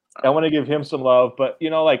I want to give him some love. But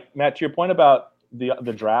like Matt, to your point about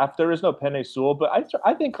the draft, there is no Penei Sewell, but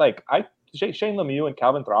I think Shane Lemieux and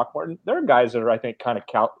Calvin Throckmorton, there are guys that are, I think, kind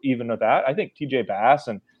of even with that. I think TJ Bass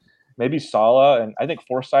and maybe Sala, and I think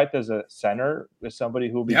Forsyth as a center is somebody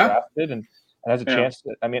who will be drafted and has a chance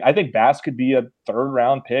to. I mean, I think Bass could be a 3rd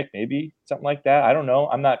round pick, maybe something like that. I don't know.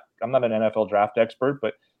 I'm not an NFL draft expert,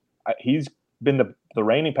 but he's been the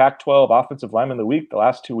reigning Pac-12 offensive lineman of the week the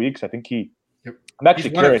last 2 weeks. I think I'm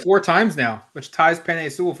actually he's won it 4 times now, which ties Penei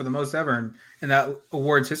Sewell for the most ever in that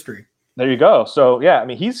award's history. There you go. So yeah, I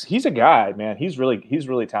mean, he's a guy, man. He's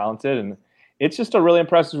really talented, and it's just a really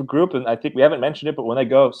impressive group. And I think we haven't mentioned it, but when they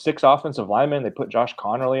go 6 offensive linemen, they put Josh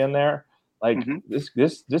Connerly in there. Like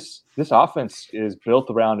this offense is built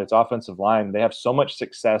around its offensive line. They have so much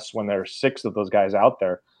success when there are 6 of those guys out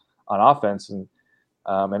there on offense, and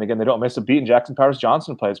again, they don't miss a beat. And Jackson Powers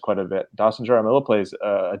Johnson plays quite a bit. Dawson Jaramillo plays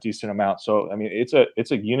a decent amount. So I mean, it's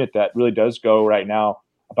a unit that really does go right now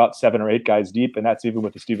about 7 or 8 guys deep, and that's even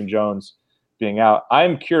with the Stephen Jones being out.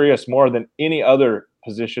 I'm curious more than any other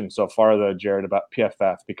position so far, though, Jared, about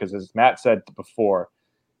PFF, because as Matt said before,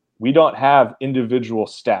 we don't have individual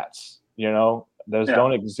stats. Those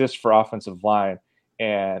don't exist for offensive line,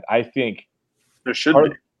 and I think there should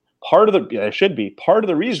be. Part of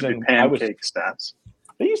the reason pancake stats.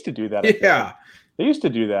 They used to do that. They used to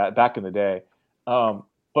do that back in the day.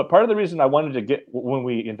 But part of the reason I wanted to get when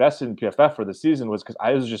we invested in PFF for the season was because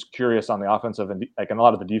I was just curious on the offensive and a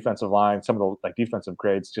lot of the defensive line, some of the defensive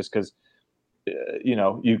grades, just because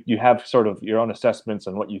you have sort of your own assessments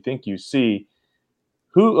on what you think you see.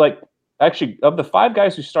 Actually, of the 5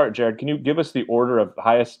 guys who start, Jared, can you give us the order of the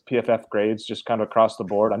highest PFF grades just kind of across the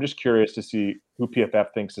board? I'm just curious to see who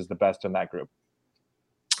PFF thinks is the best in that group.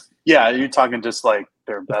 Yeah, are you talking just like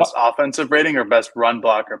their best offensive rating or best run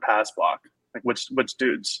block or pass block? Like which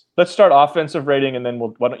dudes? Let's start offensive rating, and then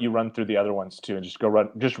why don't you run through the other ones too, and just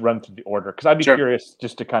run through the order? Because I'd be curious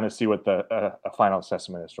just to kind of see what the a final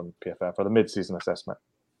assessment is from PFF or the midseason assessment.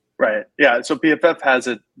 Right. Yeah. So PFF has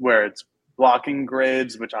it where it's blocking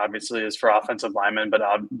grades, which obviously is for offensive linemen, but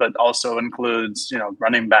also includes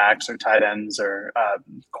running backs or tight ends or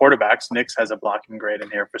quarterbacks. Nix has a blocking grade in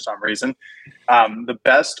here for some reason. The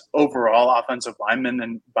best overall offensive lineman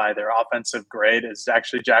and by their offensive grade is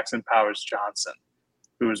actually Jackson Powers Johnson,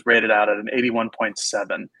 who was rated out at an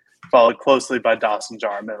 81.7, followed closely by Dawson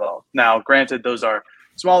Jaramillo. Now, granted, those are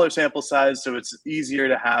smaller sample size, so it's easier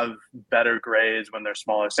to have better grades when they're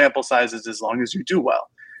smaller sample sizes as long as you do well.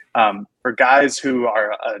 For guys who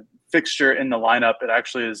are a fixture in the lineup, it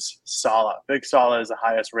actually is Saleh. Big Saleh is the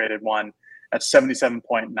highest rated one at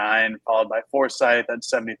 77.9, followed by Forsythe at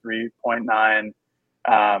 73.9.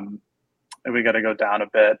 And we got to go down a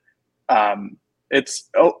bit.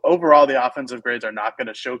 Overall, the offensive grades are not going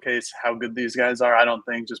to showcase how good these guys are, I don't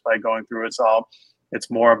think, just by going through it all.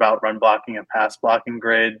 It's more about run blocking and pass blocking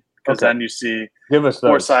grade, because then you see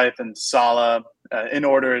Forsythe and Saleh. In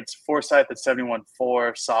order, it's Forsythe at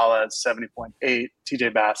 71.4, Saleh at 70.8,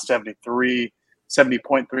 TJ Bass 70.3,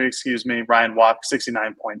 excuse me, Ryan Walk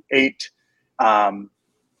 69.8. I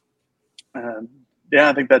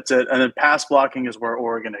think that's it. And then pass blocking is where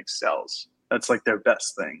Oregon excels. That's like their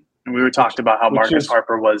best thing. And we talked about how Marcus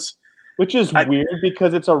Harper was. Which is weird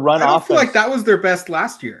because it's a run offense. I don't feel like that was their best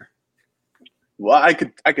last year. Well, I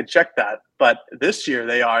could check that, but this year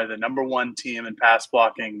they are the number one team in pass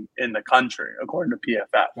blocking in the country, according to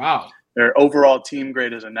PFF. Wow. Their overall team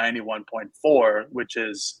grade is a 91.4, which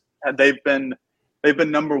is they've been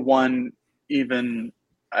number one even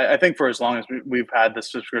I think for as long as we've had the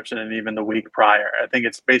subscription, and even the week prior. I think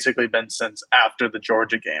it's basically been since after the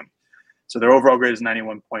Georgia game. So their overall grade is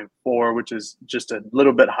 91.4, which is just a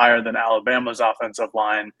little bit higher than Alabama's offensive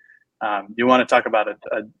line. You want to talk about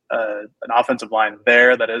an offensive line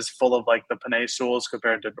there that is full of like the Penei Sewells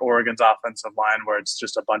compared to Oregon's offensive line, where it's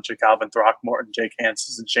just a bunch of Calvin Throckmorton, Jake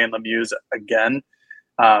Hansen, and Shane Lemieux again.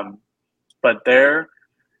 But they're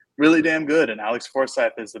really damn good, and Alex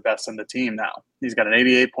Forsythe is the best in the team now. He's got an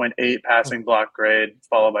 88.8 passing block grade,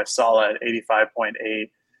 followed by Saleh at 85.8.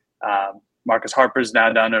 Marcus Harper's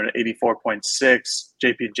now down to an 84.6.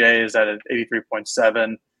 JPJ is at an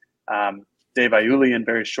 83.7. Dave Iuli in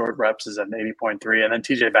very short reps is at an 80.3, and then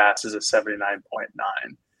TJ Bass is at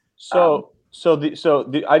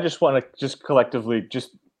 79.9. I just want to collectively,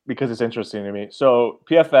 just because it's interesting to me. So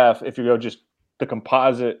PFF, if you go just the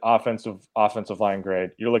composite offensive line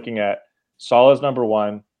grade, you're looking at Saleh's number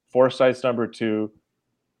 1, Forsythe's number 2,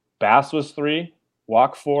 Bass was 3,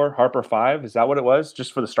 Walk 4, Harper 5. Is that what it was?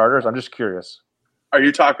 Just for the starters? I'm just curious. Are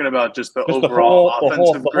you talking about just the overall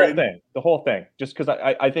offensive grade? The whole thing. Just because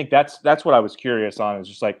I think that's what I was curious on. Is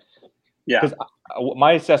just like, because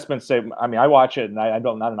my assessments say, I mean, I watch it and I'm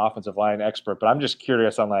not an offensive line expert, but I'm just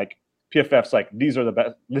curious on like PFF's like, these are the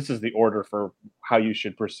best. This is the order for how you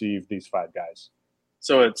should perceive these 5 guys.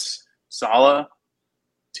 So it's Saleh,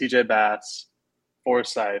 TJ Bass,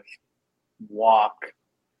 Forsythe, Walk,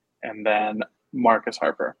 and then Marcus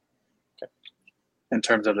Harper. In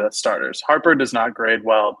terms of the starters, Harper does not grade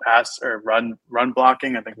well pass or run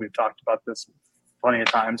blocking. I think we've talked about this plenty of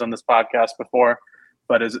times on this podcast before,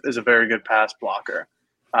 but is a very good pass blocker.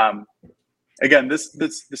 Again, the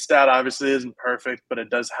stat obviously isn't perfect, but it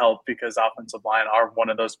does help because offensive line are one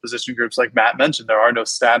of those position groups, like Matt mentioned. There are no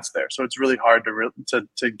stats there, so it's really hard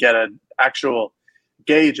to get an actual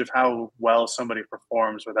gauge of how well somebody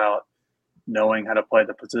performs without knowing how to play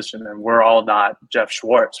the position. And we're all not Jeff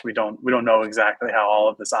Schwartz. We don't know exactly how all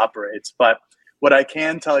of this operates. But what I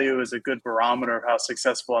can tell you is a good barometer of how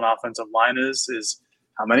successful an offensive line is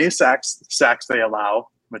how many sacks they allow,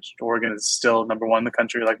 which Oregon is still number 1 in the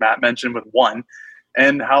country, like Matt mentioned, with 1,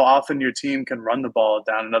 and how often your team can run the ball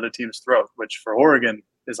down another team's throat, which for Oregon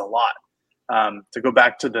is a lot. To go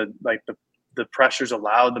back to the pressures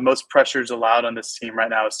allowed, the most pressures allowed on this team right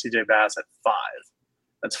now is TJ Bass at 5.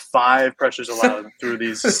 That's 5 pressures allowed through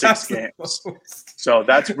these 6 games. So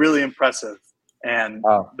that's really impressive. And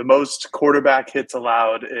the most quarterback hits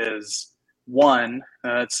allowed is 1.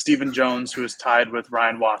 It's Stephen Jones, who is tied with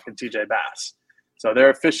Ryan Walk and TJ Bass. So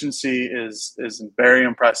their efficiency is very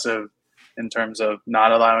impressive in terms of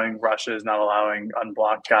not allowing rushes, not allowing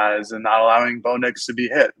unblocked guys, and not allowing Bo Nix to be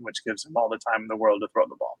hit, which gives him all the time in the world to throw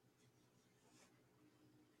the ball.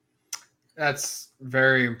 That's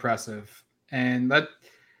very impressive. And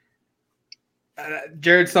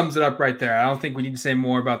Jared sums it up right there. I don't think we need to say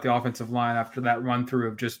more about the offensive line after that run through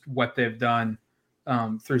of just what they've done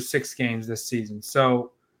through 6 games this season.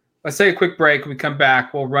 So let's take a quick break. When we come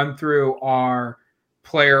back, we'll run through our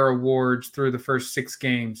player awards through the first 6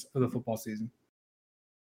 games of the football season.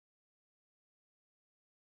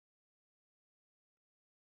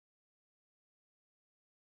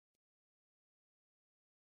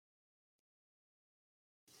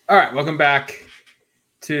 All right, welcome back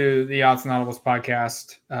to the Odds and Audibles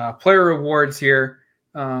podcast. Player rewards here.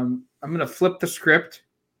 I'm going to flip the script.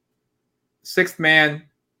 Sixth man,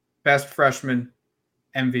 best freshman,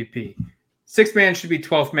 MVP. Sixth man should be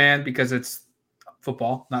 12th man because it's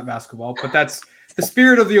football, not basketball. But that's the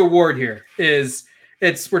spirit of the award here.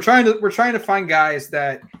 We're trying to find guys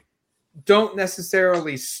that don't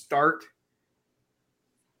necessarily start.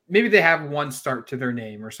 Maybe they have one start to their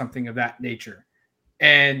name or something of that nature.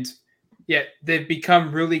 And yet they've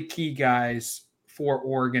become really key guys for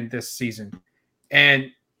Oregon this season. And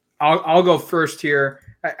I'll go first here.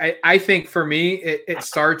 I think for me, it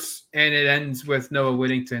starts and it ends with Noah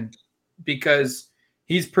Whittington because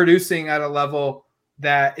he's producing at a level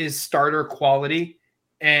that is starter quality.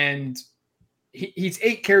 And he's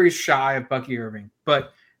 8 carries shy of Bucky Irving.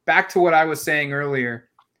 But back to what I was saying earlier,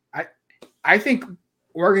 I think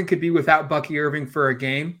Oregon could be without Bucky Irving for a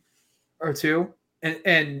game or two.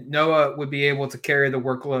 And Noah would be able to carry the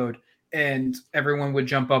workload and everyone would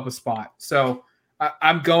jump up a spot. So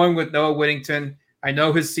I'm going with Noah Whittington. I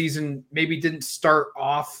know his season maybe didn't start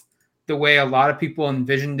off the way a lot of people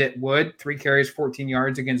envisioned it would. 3 carries, 14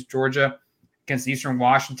 yards against Georgia, against Eastern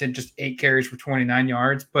Washington, just 8 carries for 29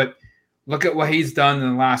 yards. But look at what he's done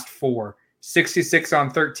in the last 4. 66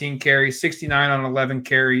 on 13 carries, 69 on 11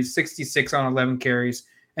 carries, 66 on 11 carries,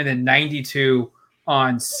 and then 92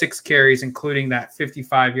 on 6 carries, including that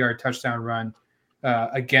 55-yard touchdown run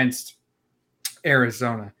against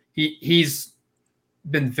Arizona. He's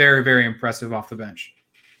been very, very impressive off the bench.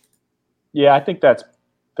 Yeah, I think that's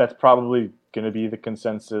probably going to be the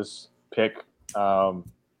consensus pick for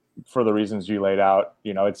the reasons you laid out.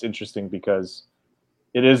 You know, it's interesting because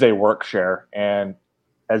it is a work share, and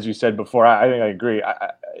as you said before, I think I agree.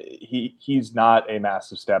 He's not a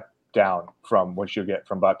massive step down from what you get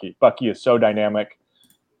from Bucky. Bucky is so dynamic.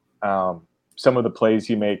 Some of the plays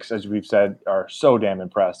he makes, as we've said, are so damn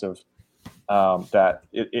impressive that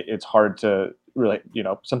it's hard to really, you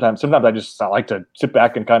know, sometimes I like to sit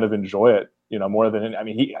back and kind of enjoy it, you know, more than, I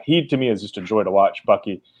mean, he to me is just a joy to watch,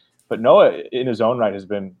 Bucky. But Noah in his own right has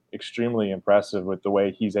been extremely impressive with the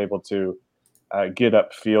way he's able to get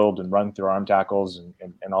upfield and run through arm tackles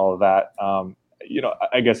and all of that. You know,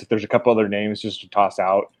 I guess if there's a couple other names just to toss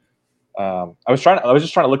out, I was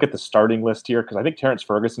just trying to look at the starting list here because I think Terrence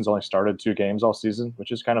Ferguson's only started 2 games all season,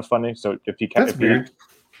 which is kind of funny. So if he That's weird.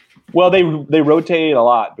 Well, they rotate a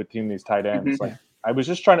lot between these tight ends. Mm-hmm. Like I was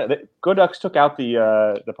just trying to. Go Ducks took out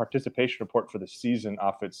the participation report for the season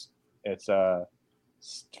off its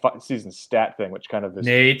season stat thing, which kind of is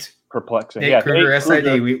Nate perplexing. Nate Kruger,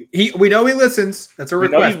 SID. We know he listens. That's a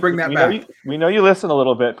request. Bring that back. We know you listen a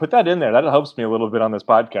little bit. Put that in there. That helps me a little bit on this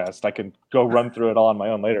podcast. I can go run through it all on my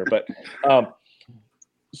own later. But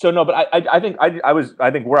so no. But I think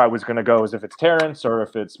where I was going to go is if it's Terrence or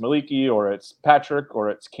if it's Maliki or it's Patrick or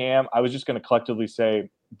it's Cam. I was just going to collectively say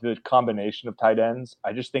the combination of tight ends.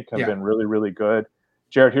 I just think have been really, really good.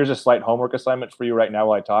 Jared, here's a slight homework assignment for you right now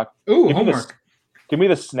while I talk. Ooh, homework. Give me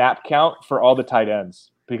the snap count for all the tight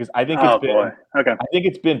ends because I think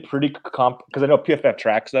it's been pretty because I know PFF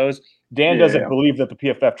tracks those. Dan doesn't believe that the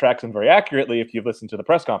PFF tracks them very accurately if you've listened to the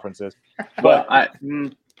press conferences. But they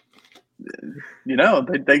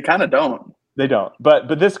kind of don't. They don't. But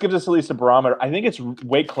this gives us at least a barometer. I think it's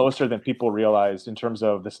way closer than people realize in terms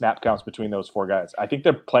of the snap counts between those 4 guys. I think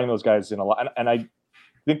they're playing those guys in a lot, and I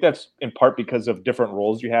think that's in part because of different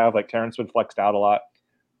roles you have. Like Terrence been flexed out a lot.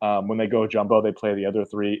 When they go jumbo, they play the other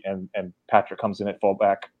 3, and Patrick comes in at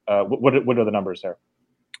fullback. What are the numbers there?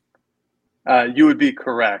 You would be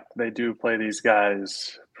correct. They do play these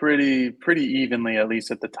guys pretty evenly, at least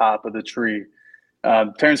at the top of the tree.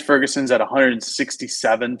 Terrence Ferguson's at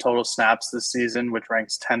 167 total snaps this season, which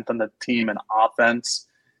ranks 10th on the team in offense.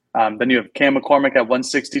 Then you have Cam McCormick at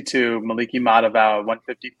 162, Maliki Madavaw at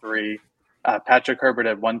 153, Patrick Herbert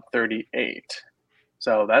at 138.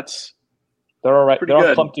 So they're all right. They're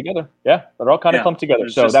all clumped together. Yeah, they're all kind of clumped together.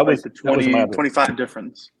 So that was the 25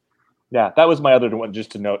 difference. Yeah, that was my other one.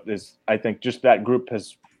 Just to note is, I think just that group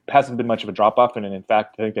hasn't been much of a drop off, and in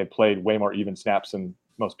fact, I think they played way more even snaps than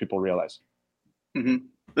most people realize. Mm-hmm.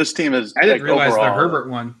 This team is. I didn't realize overall, the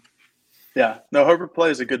Herbert one. Yeah, no, Herbert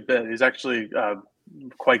plays a good bit. He's actually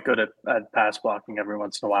quite good at pass blocking every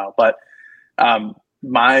once in a while. But I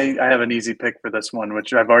have an easy pick for this one,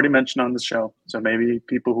 which I've already mentioned on the show. So maybe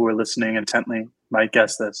people who are listening intently might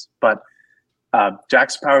guess this. But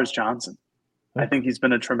Jackson Powers-Johnson, I think he's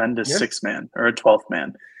been a tremendous 6th man or a 12th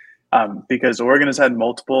man because Oregon has had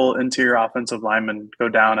multiple interior offensive linemen go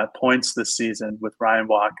down at points this season with Ryan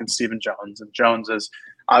Walk and Stephen Jones. And Jones is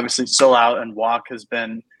obviously still out, and Walk has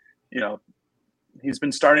been, he's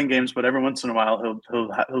been starting games, but every once in a while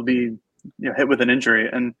he'll be hit with an injury,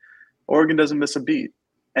 and Oregon doesn't miss a beat.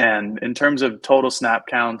 And in terms of total snap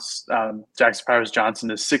counts, Jackson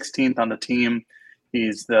Powers-Johnson is 16th on the team.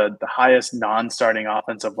 He's the highest non-starting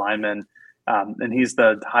offensive lineman, and he's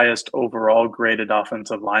the highest overall graded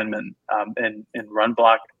offensive lineman in run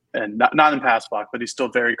block and not in pass block, but he's still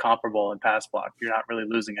very comparable in pass block. You're not really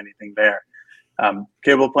losing anything there.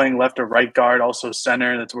 Cable playing left or right guard, also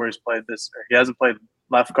center. That's where he's played this. He hasn't played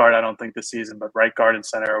left guard, I don't think, this season, but right guard and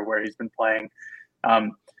center are where he's been playing.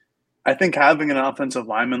 I think having an offensive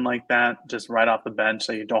lineman like that just right off the bench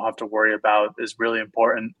that you don't have to worry about is really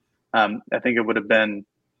important. I think it would have been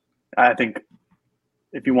 – I think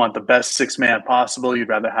if you want the best six-man possible, you'd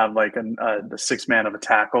rather have like the six-man of a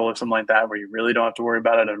tackle or something like that where you really don't have to worry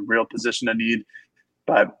about it in a real position of need.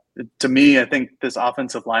 But to me, I think this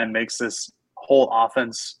offensive line makes this whole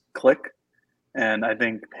offense click. And I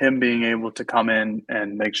think him being able to come in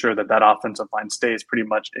and make sure that offensive line stays pretty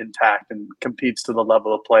much intact and competes to the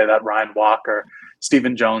level of play that Ryan Walker,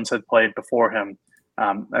 Stephen Jones had played before him.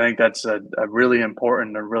 I think that's a really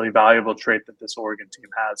important, a really valuable trait that this Oregon team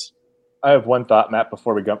has. I have one thought, Matt,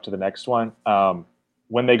 before we jump to the next one.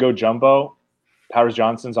 When they go jumbo,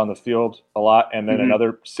 Powers-Johnson's on the field a lot, and then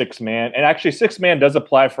another six-man. And actually, six-man does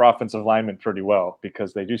apply for offensive linemen pretty well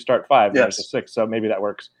because they do start five, there's a six, so maybe that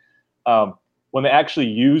works. When they actually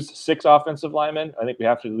use six offensive linemen, I think we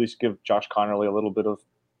have to at least give Josh Connerly a little bit of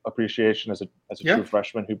appreciation as a true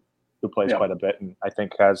freshman who plays quite a bit, and I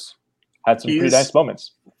think has had some pretty nice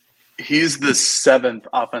moments. He's the seventh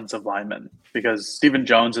offensive lineman because Stephen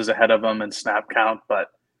Jones is ahead of him in snap count, but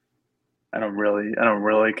I don't really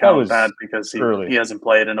count that because he hasn't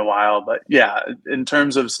played in a while. But yeah, in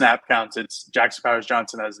terms of snap counts, it's Jackson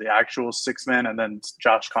Powers-Johnson as the actual six man, and then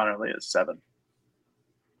Josh Connerly is seven.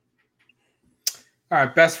 All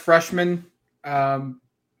right, best freshman.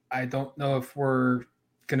 I don't know if we're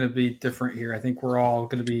going to be different here. I think we're all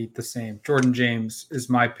going to be the same. Jordan James is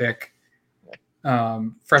my pick.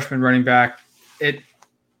 Freshman running back.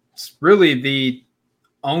 It's really the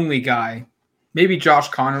only guy, maybe Josh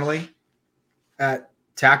Connerly at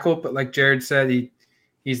tackle, but like Jared said,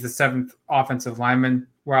 he's the seventh offensive lineman,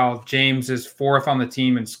 while James is fourth on the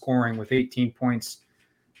team in scoring with 18 points,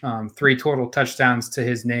 3 total touchdowns to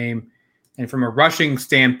his name. And from a rushing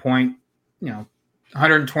standpoint,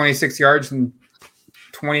 126 yards and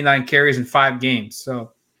 29 carries in 5 games.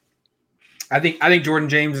 So I think Jordan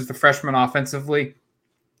James is the freshman offensively.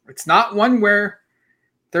 It's not one where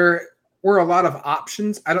there were a lot of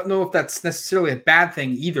options. I don't know if that's necessarily a bad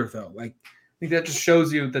thing either, though. Like, I think that just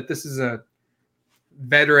shows you that this is a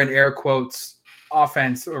veteran, air quotes,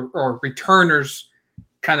 offense or returners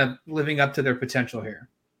kind of living up to their potential here.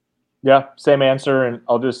 Yeah, same answer. And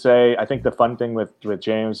I'll just say, I think the fun thing with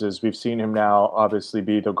James is we've seen him now obviously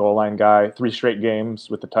be the goal line guy. 3 straight games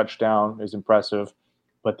with the touchdown is impressive.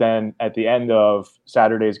 But then at the end of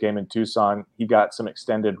Saturday's game in Tucson, he got some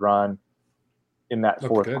extended run in that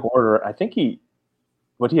fourth quarter. I think he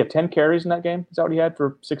had 10 carries in that game? Is that what he had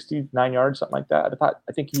for 69 yards, something like that?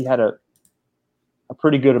 I think he had a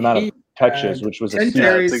pretty good amount of touches, which was 10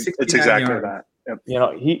 carries, it's exactly that.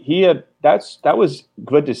 Yep. He had that was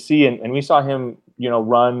good to see, and we saw him,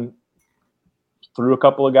 run through a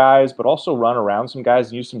couple of guys, but also run around some guys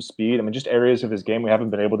and use some speed. I mean, just areas of his game we haven't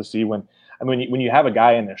been able to see when you have a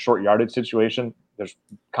guy in a short yardage situation, there's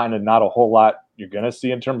kind of not a whole lot you're gonna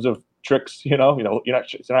see in terms of tricks. You're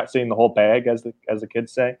not seeing the whole bag, as the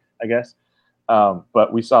kids say, I guess.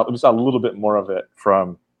 But we saw a little bit more of it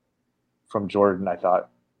from Jordan, I thought,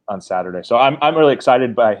 on Saturday. So I'm really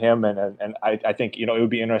excited by him, and I think it would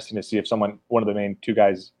be interesting to see if one of the main 2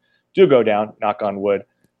 guys do go down, knock on wood,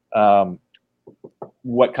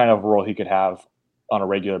 what kind of role he could have on a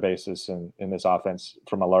regular basis in this offense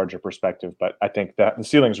from a larger perspective. But I think that the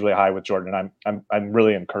ceiling's really high with Jordan. I'm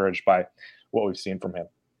really encouraged by what we've seen from him.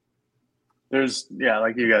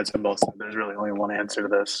 Like you guys have both said, there's really only one answer to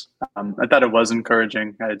this. I thought it was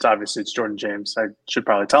encouraging. It's Jordan James. I should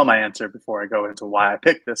probably tell my answer before I go into why I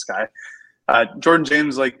picked this guy. Jordan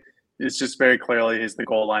James, it's just very clearly he's the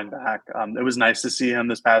goal line back. It was nice to see him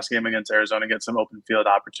this past game against Arizona get some open field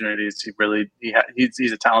opportunities.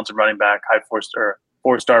 He's a talented running back, high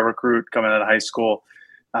 4-star recruit coming out of high school.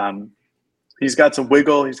 He's got some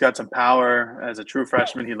wiggle. He's got some power. As a true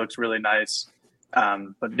freshman, he looks really nice.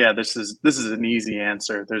 But yeah, this is an easy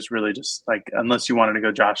answer. There's really just unless you wanted to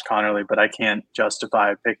go Josh Connerly, but I can't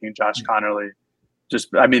justify picking Josh Connerly.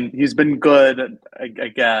 He's been good, I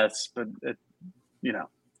guess, but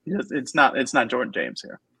it's not Jordan James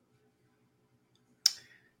here.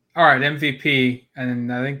 All right, MVP,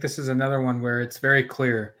 and I think this is another one where it's very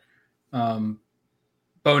clear.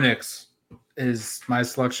 Bo Nix is my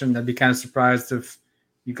selection. I'd be kind of surprised if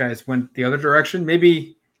you guys went the other direction.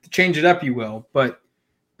 Maybe to change it up, you will. But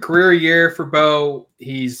career year for Bo,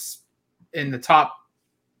 he's in the top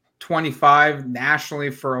 25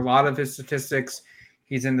 nationally for a lot of his statistics.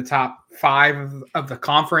 He's in the top 5 of the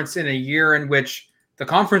conference in a year in which the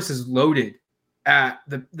conference is loaded at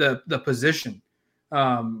the position.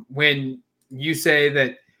 When you say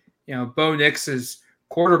that, Bo Nix's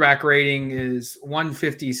quarterback rating is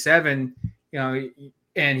 157,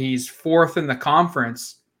 and he's 4th in the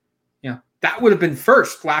conference, that would have been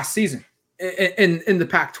first last season in the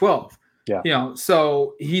Pac-12. Yeah.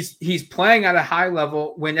 So he's playing at a high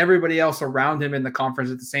level when everybody else around him in the conference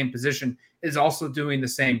at the same position is also doing the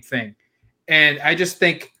same thing. And I just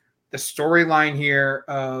think the storyline here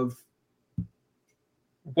of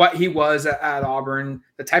what he was at Auburn,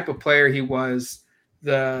 the type of player he was,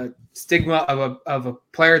 the stigma of a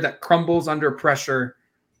player that crumbles under pressure,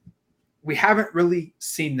 we haven't really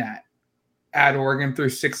seen that at Oregon through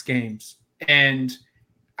 6 games. And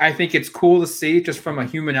I think it's cool to see just from a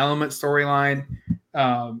human element storyline.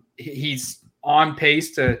 He's on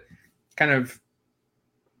pace to kind of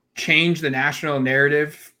change the national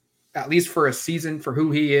narrative, at least for a season, for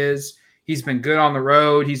who he is. He's been good on the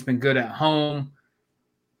road. He's been good at home.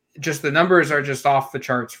 Just the numbers are just off the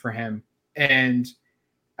charts for him. And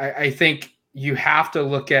I think you have to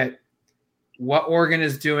look at what Oregon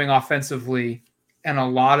is doing offensively, and a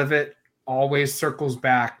lot of it always circles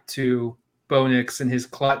back to Bo Nix and his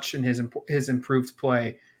clutch and his improved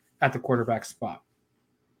play at the quarterback spot.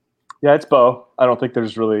 Yeah, it's Bo. I don't think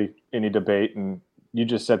there's really any debate. And you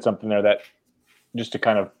just said something there that just to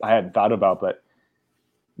kind of I hadn't thought about, but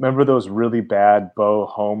remember those really bad Bo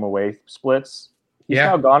home away splits? He's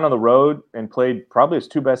now gone on the road and played probably his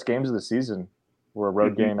 2 best games of the season were a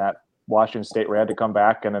road game at Washington State where he had to come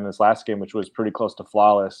back, and then this last game, which was pretty close to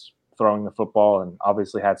flawless, throwing the football and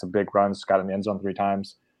obviously had some big runs, got in the end zone 3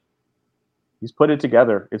 times. He's put it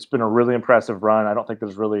together. It's been a really impressive run. I don't think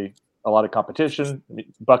there's really a lot of competition.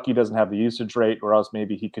 Bucky doesn't have the usage rate, or else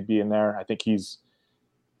maybe he could be in there. I think he's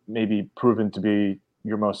maybe proven to be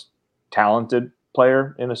your most talented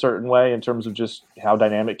player in a certain way in terms of just how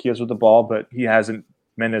dynamic he is with the ball, but he hasn't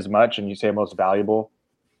been as much, and you say most valuable.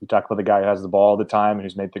 You talk about the guy who has the ball all the time and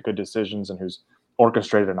who's made the good decisions and who's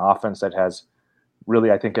orchestrated an offense that has really,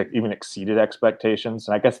 I think, even exceeded expectations.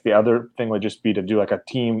 And I guess the other thing would just be to do like a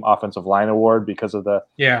team offensive line award because of the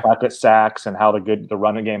bucket sacks and how the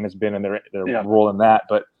running game has been and their role in that.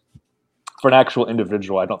 But for an actual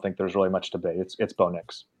individual, I don't think there's really much debate. It's Bo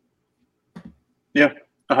Nix. Yeah,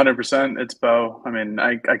 100%. It's Bo. I mean,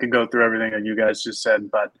 I could go through everything that you guys just said,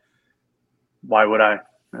 but why would I?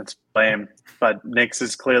 That's lame. But Nix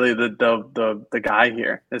is clearly the guy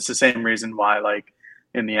here. It's the same reason why, like,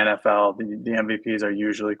 in the NFL, the MVPs are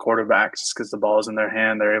usually quarterbacks because the ball is in their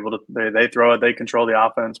hand. They're able to they throw it, they control the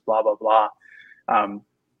offense, blah, blah, blah.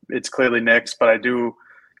 It's clearly Nix, but I do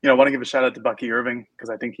want to give a shout out to Bucky Irving because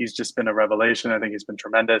I think he's just been a revelation. I think he's been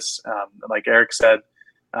tremendous. Like Eric said,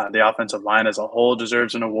 the offensive line as a whole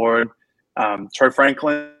deserves an award. Troy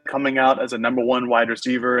Franklin coming out as a number 1 wide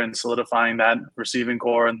receiver and solidifying that receiving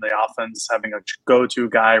core and the offense, having a go-to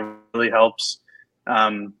guy really helps.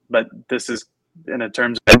 But this is, in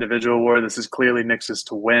terms of individual award, this is clearly Nix's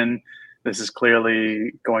to win. This is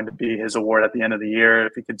clearly going to be his award at the end of the year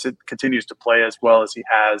if he continues to play as well as he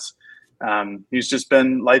has. He's just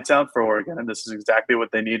been lights out for Oregon, and this is exactly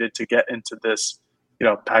what they needed to get into this,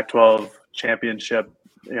 Pac-12 championship,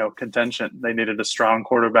 contention. They needed a strong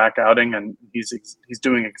quarterback outing, and he's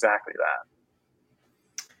doing exactly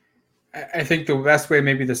that. I think the best way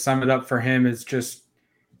maybe to sum it up for him is just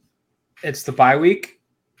it's the bye week.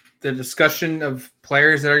 The discussion of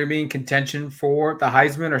players that are going to be in contention for the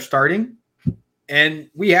Heisman are starting, and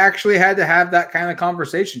we actually had to have that kind of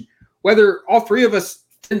conversation. Whether all 3 of us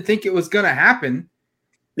didn't think it was going to happen,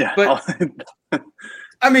 but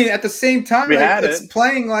I mean, at the same time, it's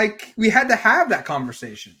playing like we had to have that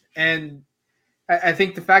conversation. And I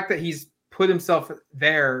think the fact that he's put himself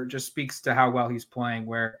there just speaks to how well he's playing,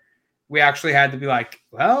 where we actually had to be like,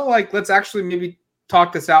 well, like, let's actually maybe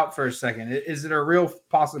talk this out for a second. Is it a real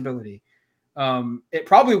possibility? It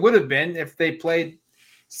probably would have been if they played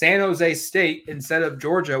San Jose State instead of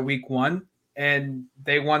Georgia week 1, and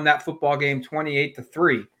they won that football game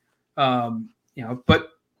 28-3. But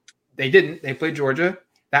they didn't. They played Georgia.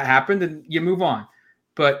 That happened, and you move on.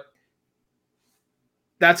 But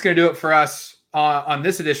that's going to do it for us on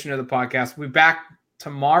this edition of the podcast. We'll be back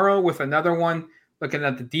tomorrow with another one looking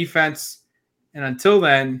at the defense. And until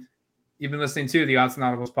then, you've been listening to the Odds and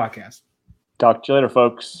Audibles podcast. Talk to you later,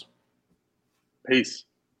 folks. Peace.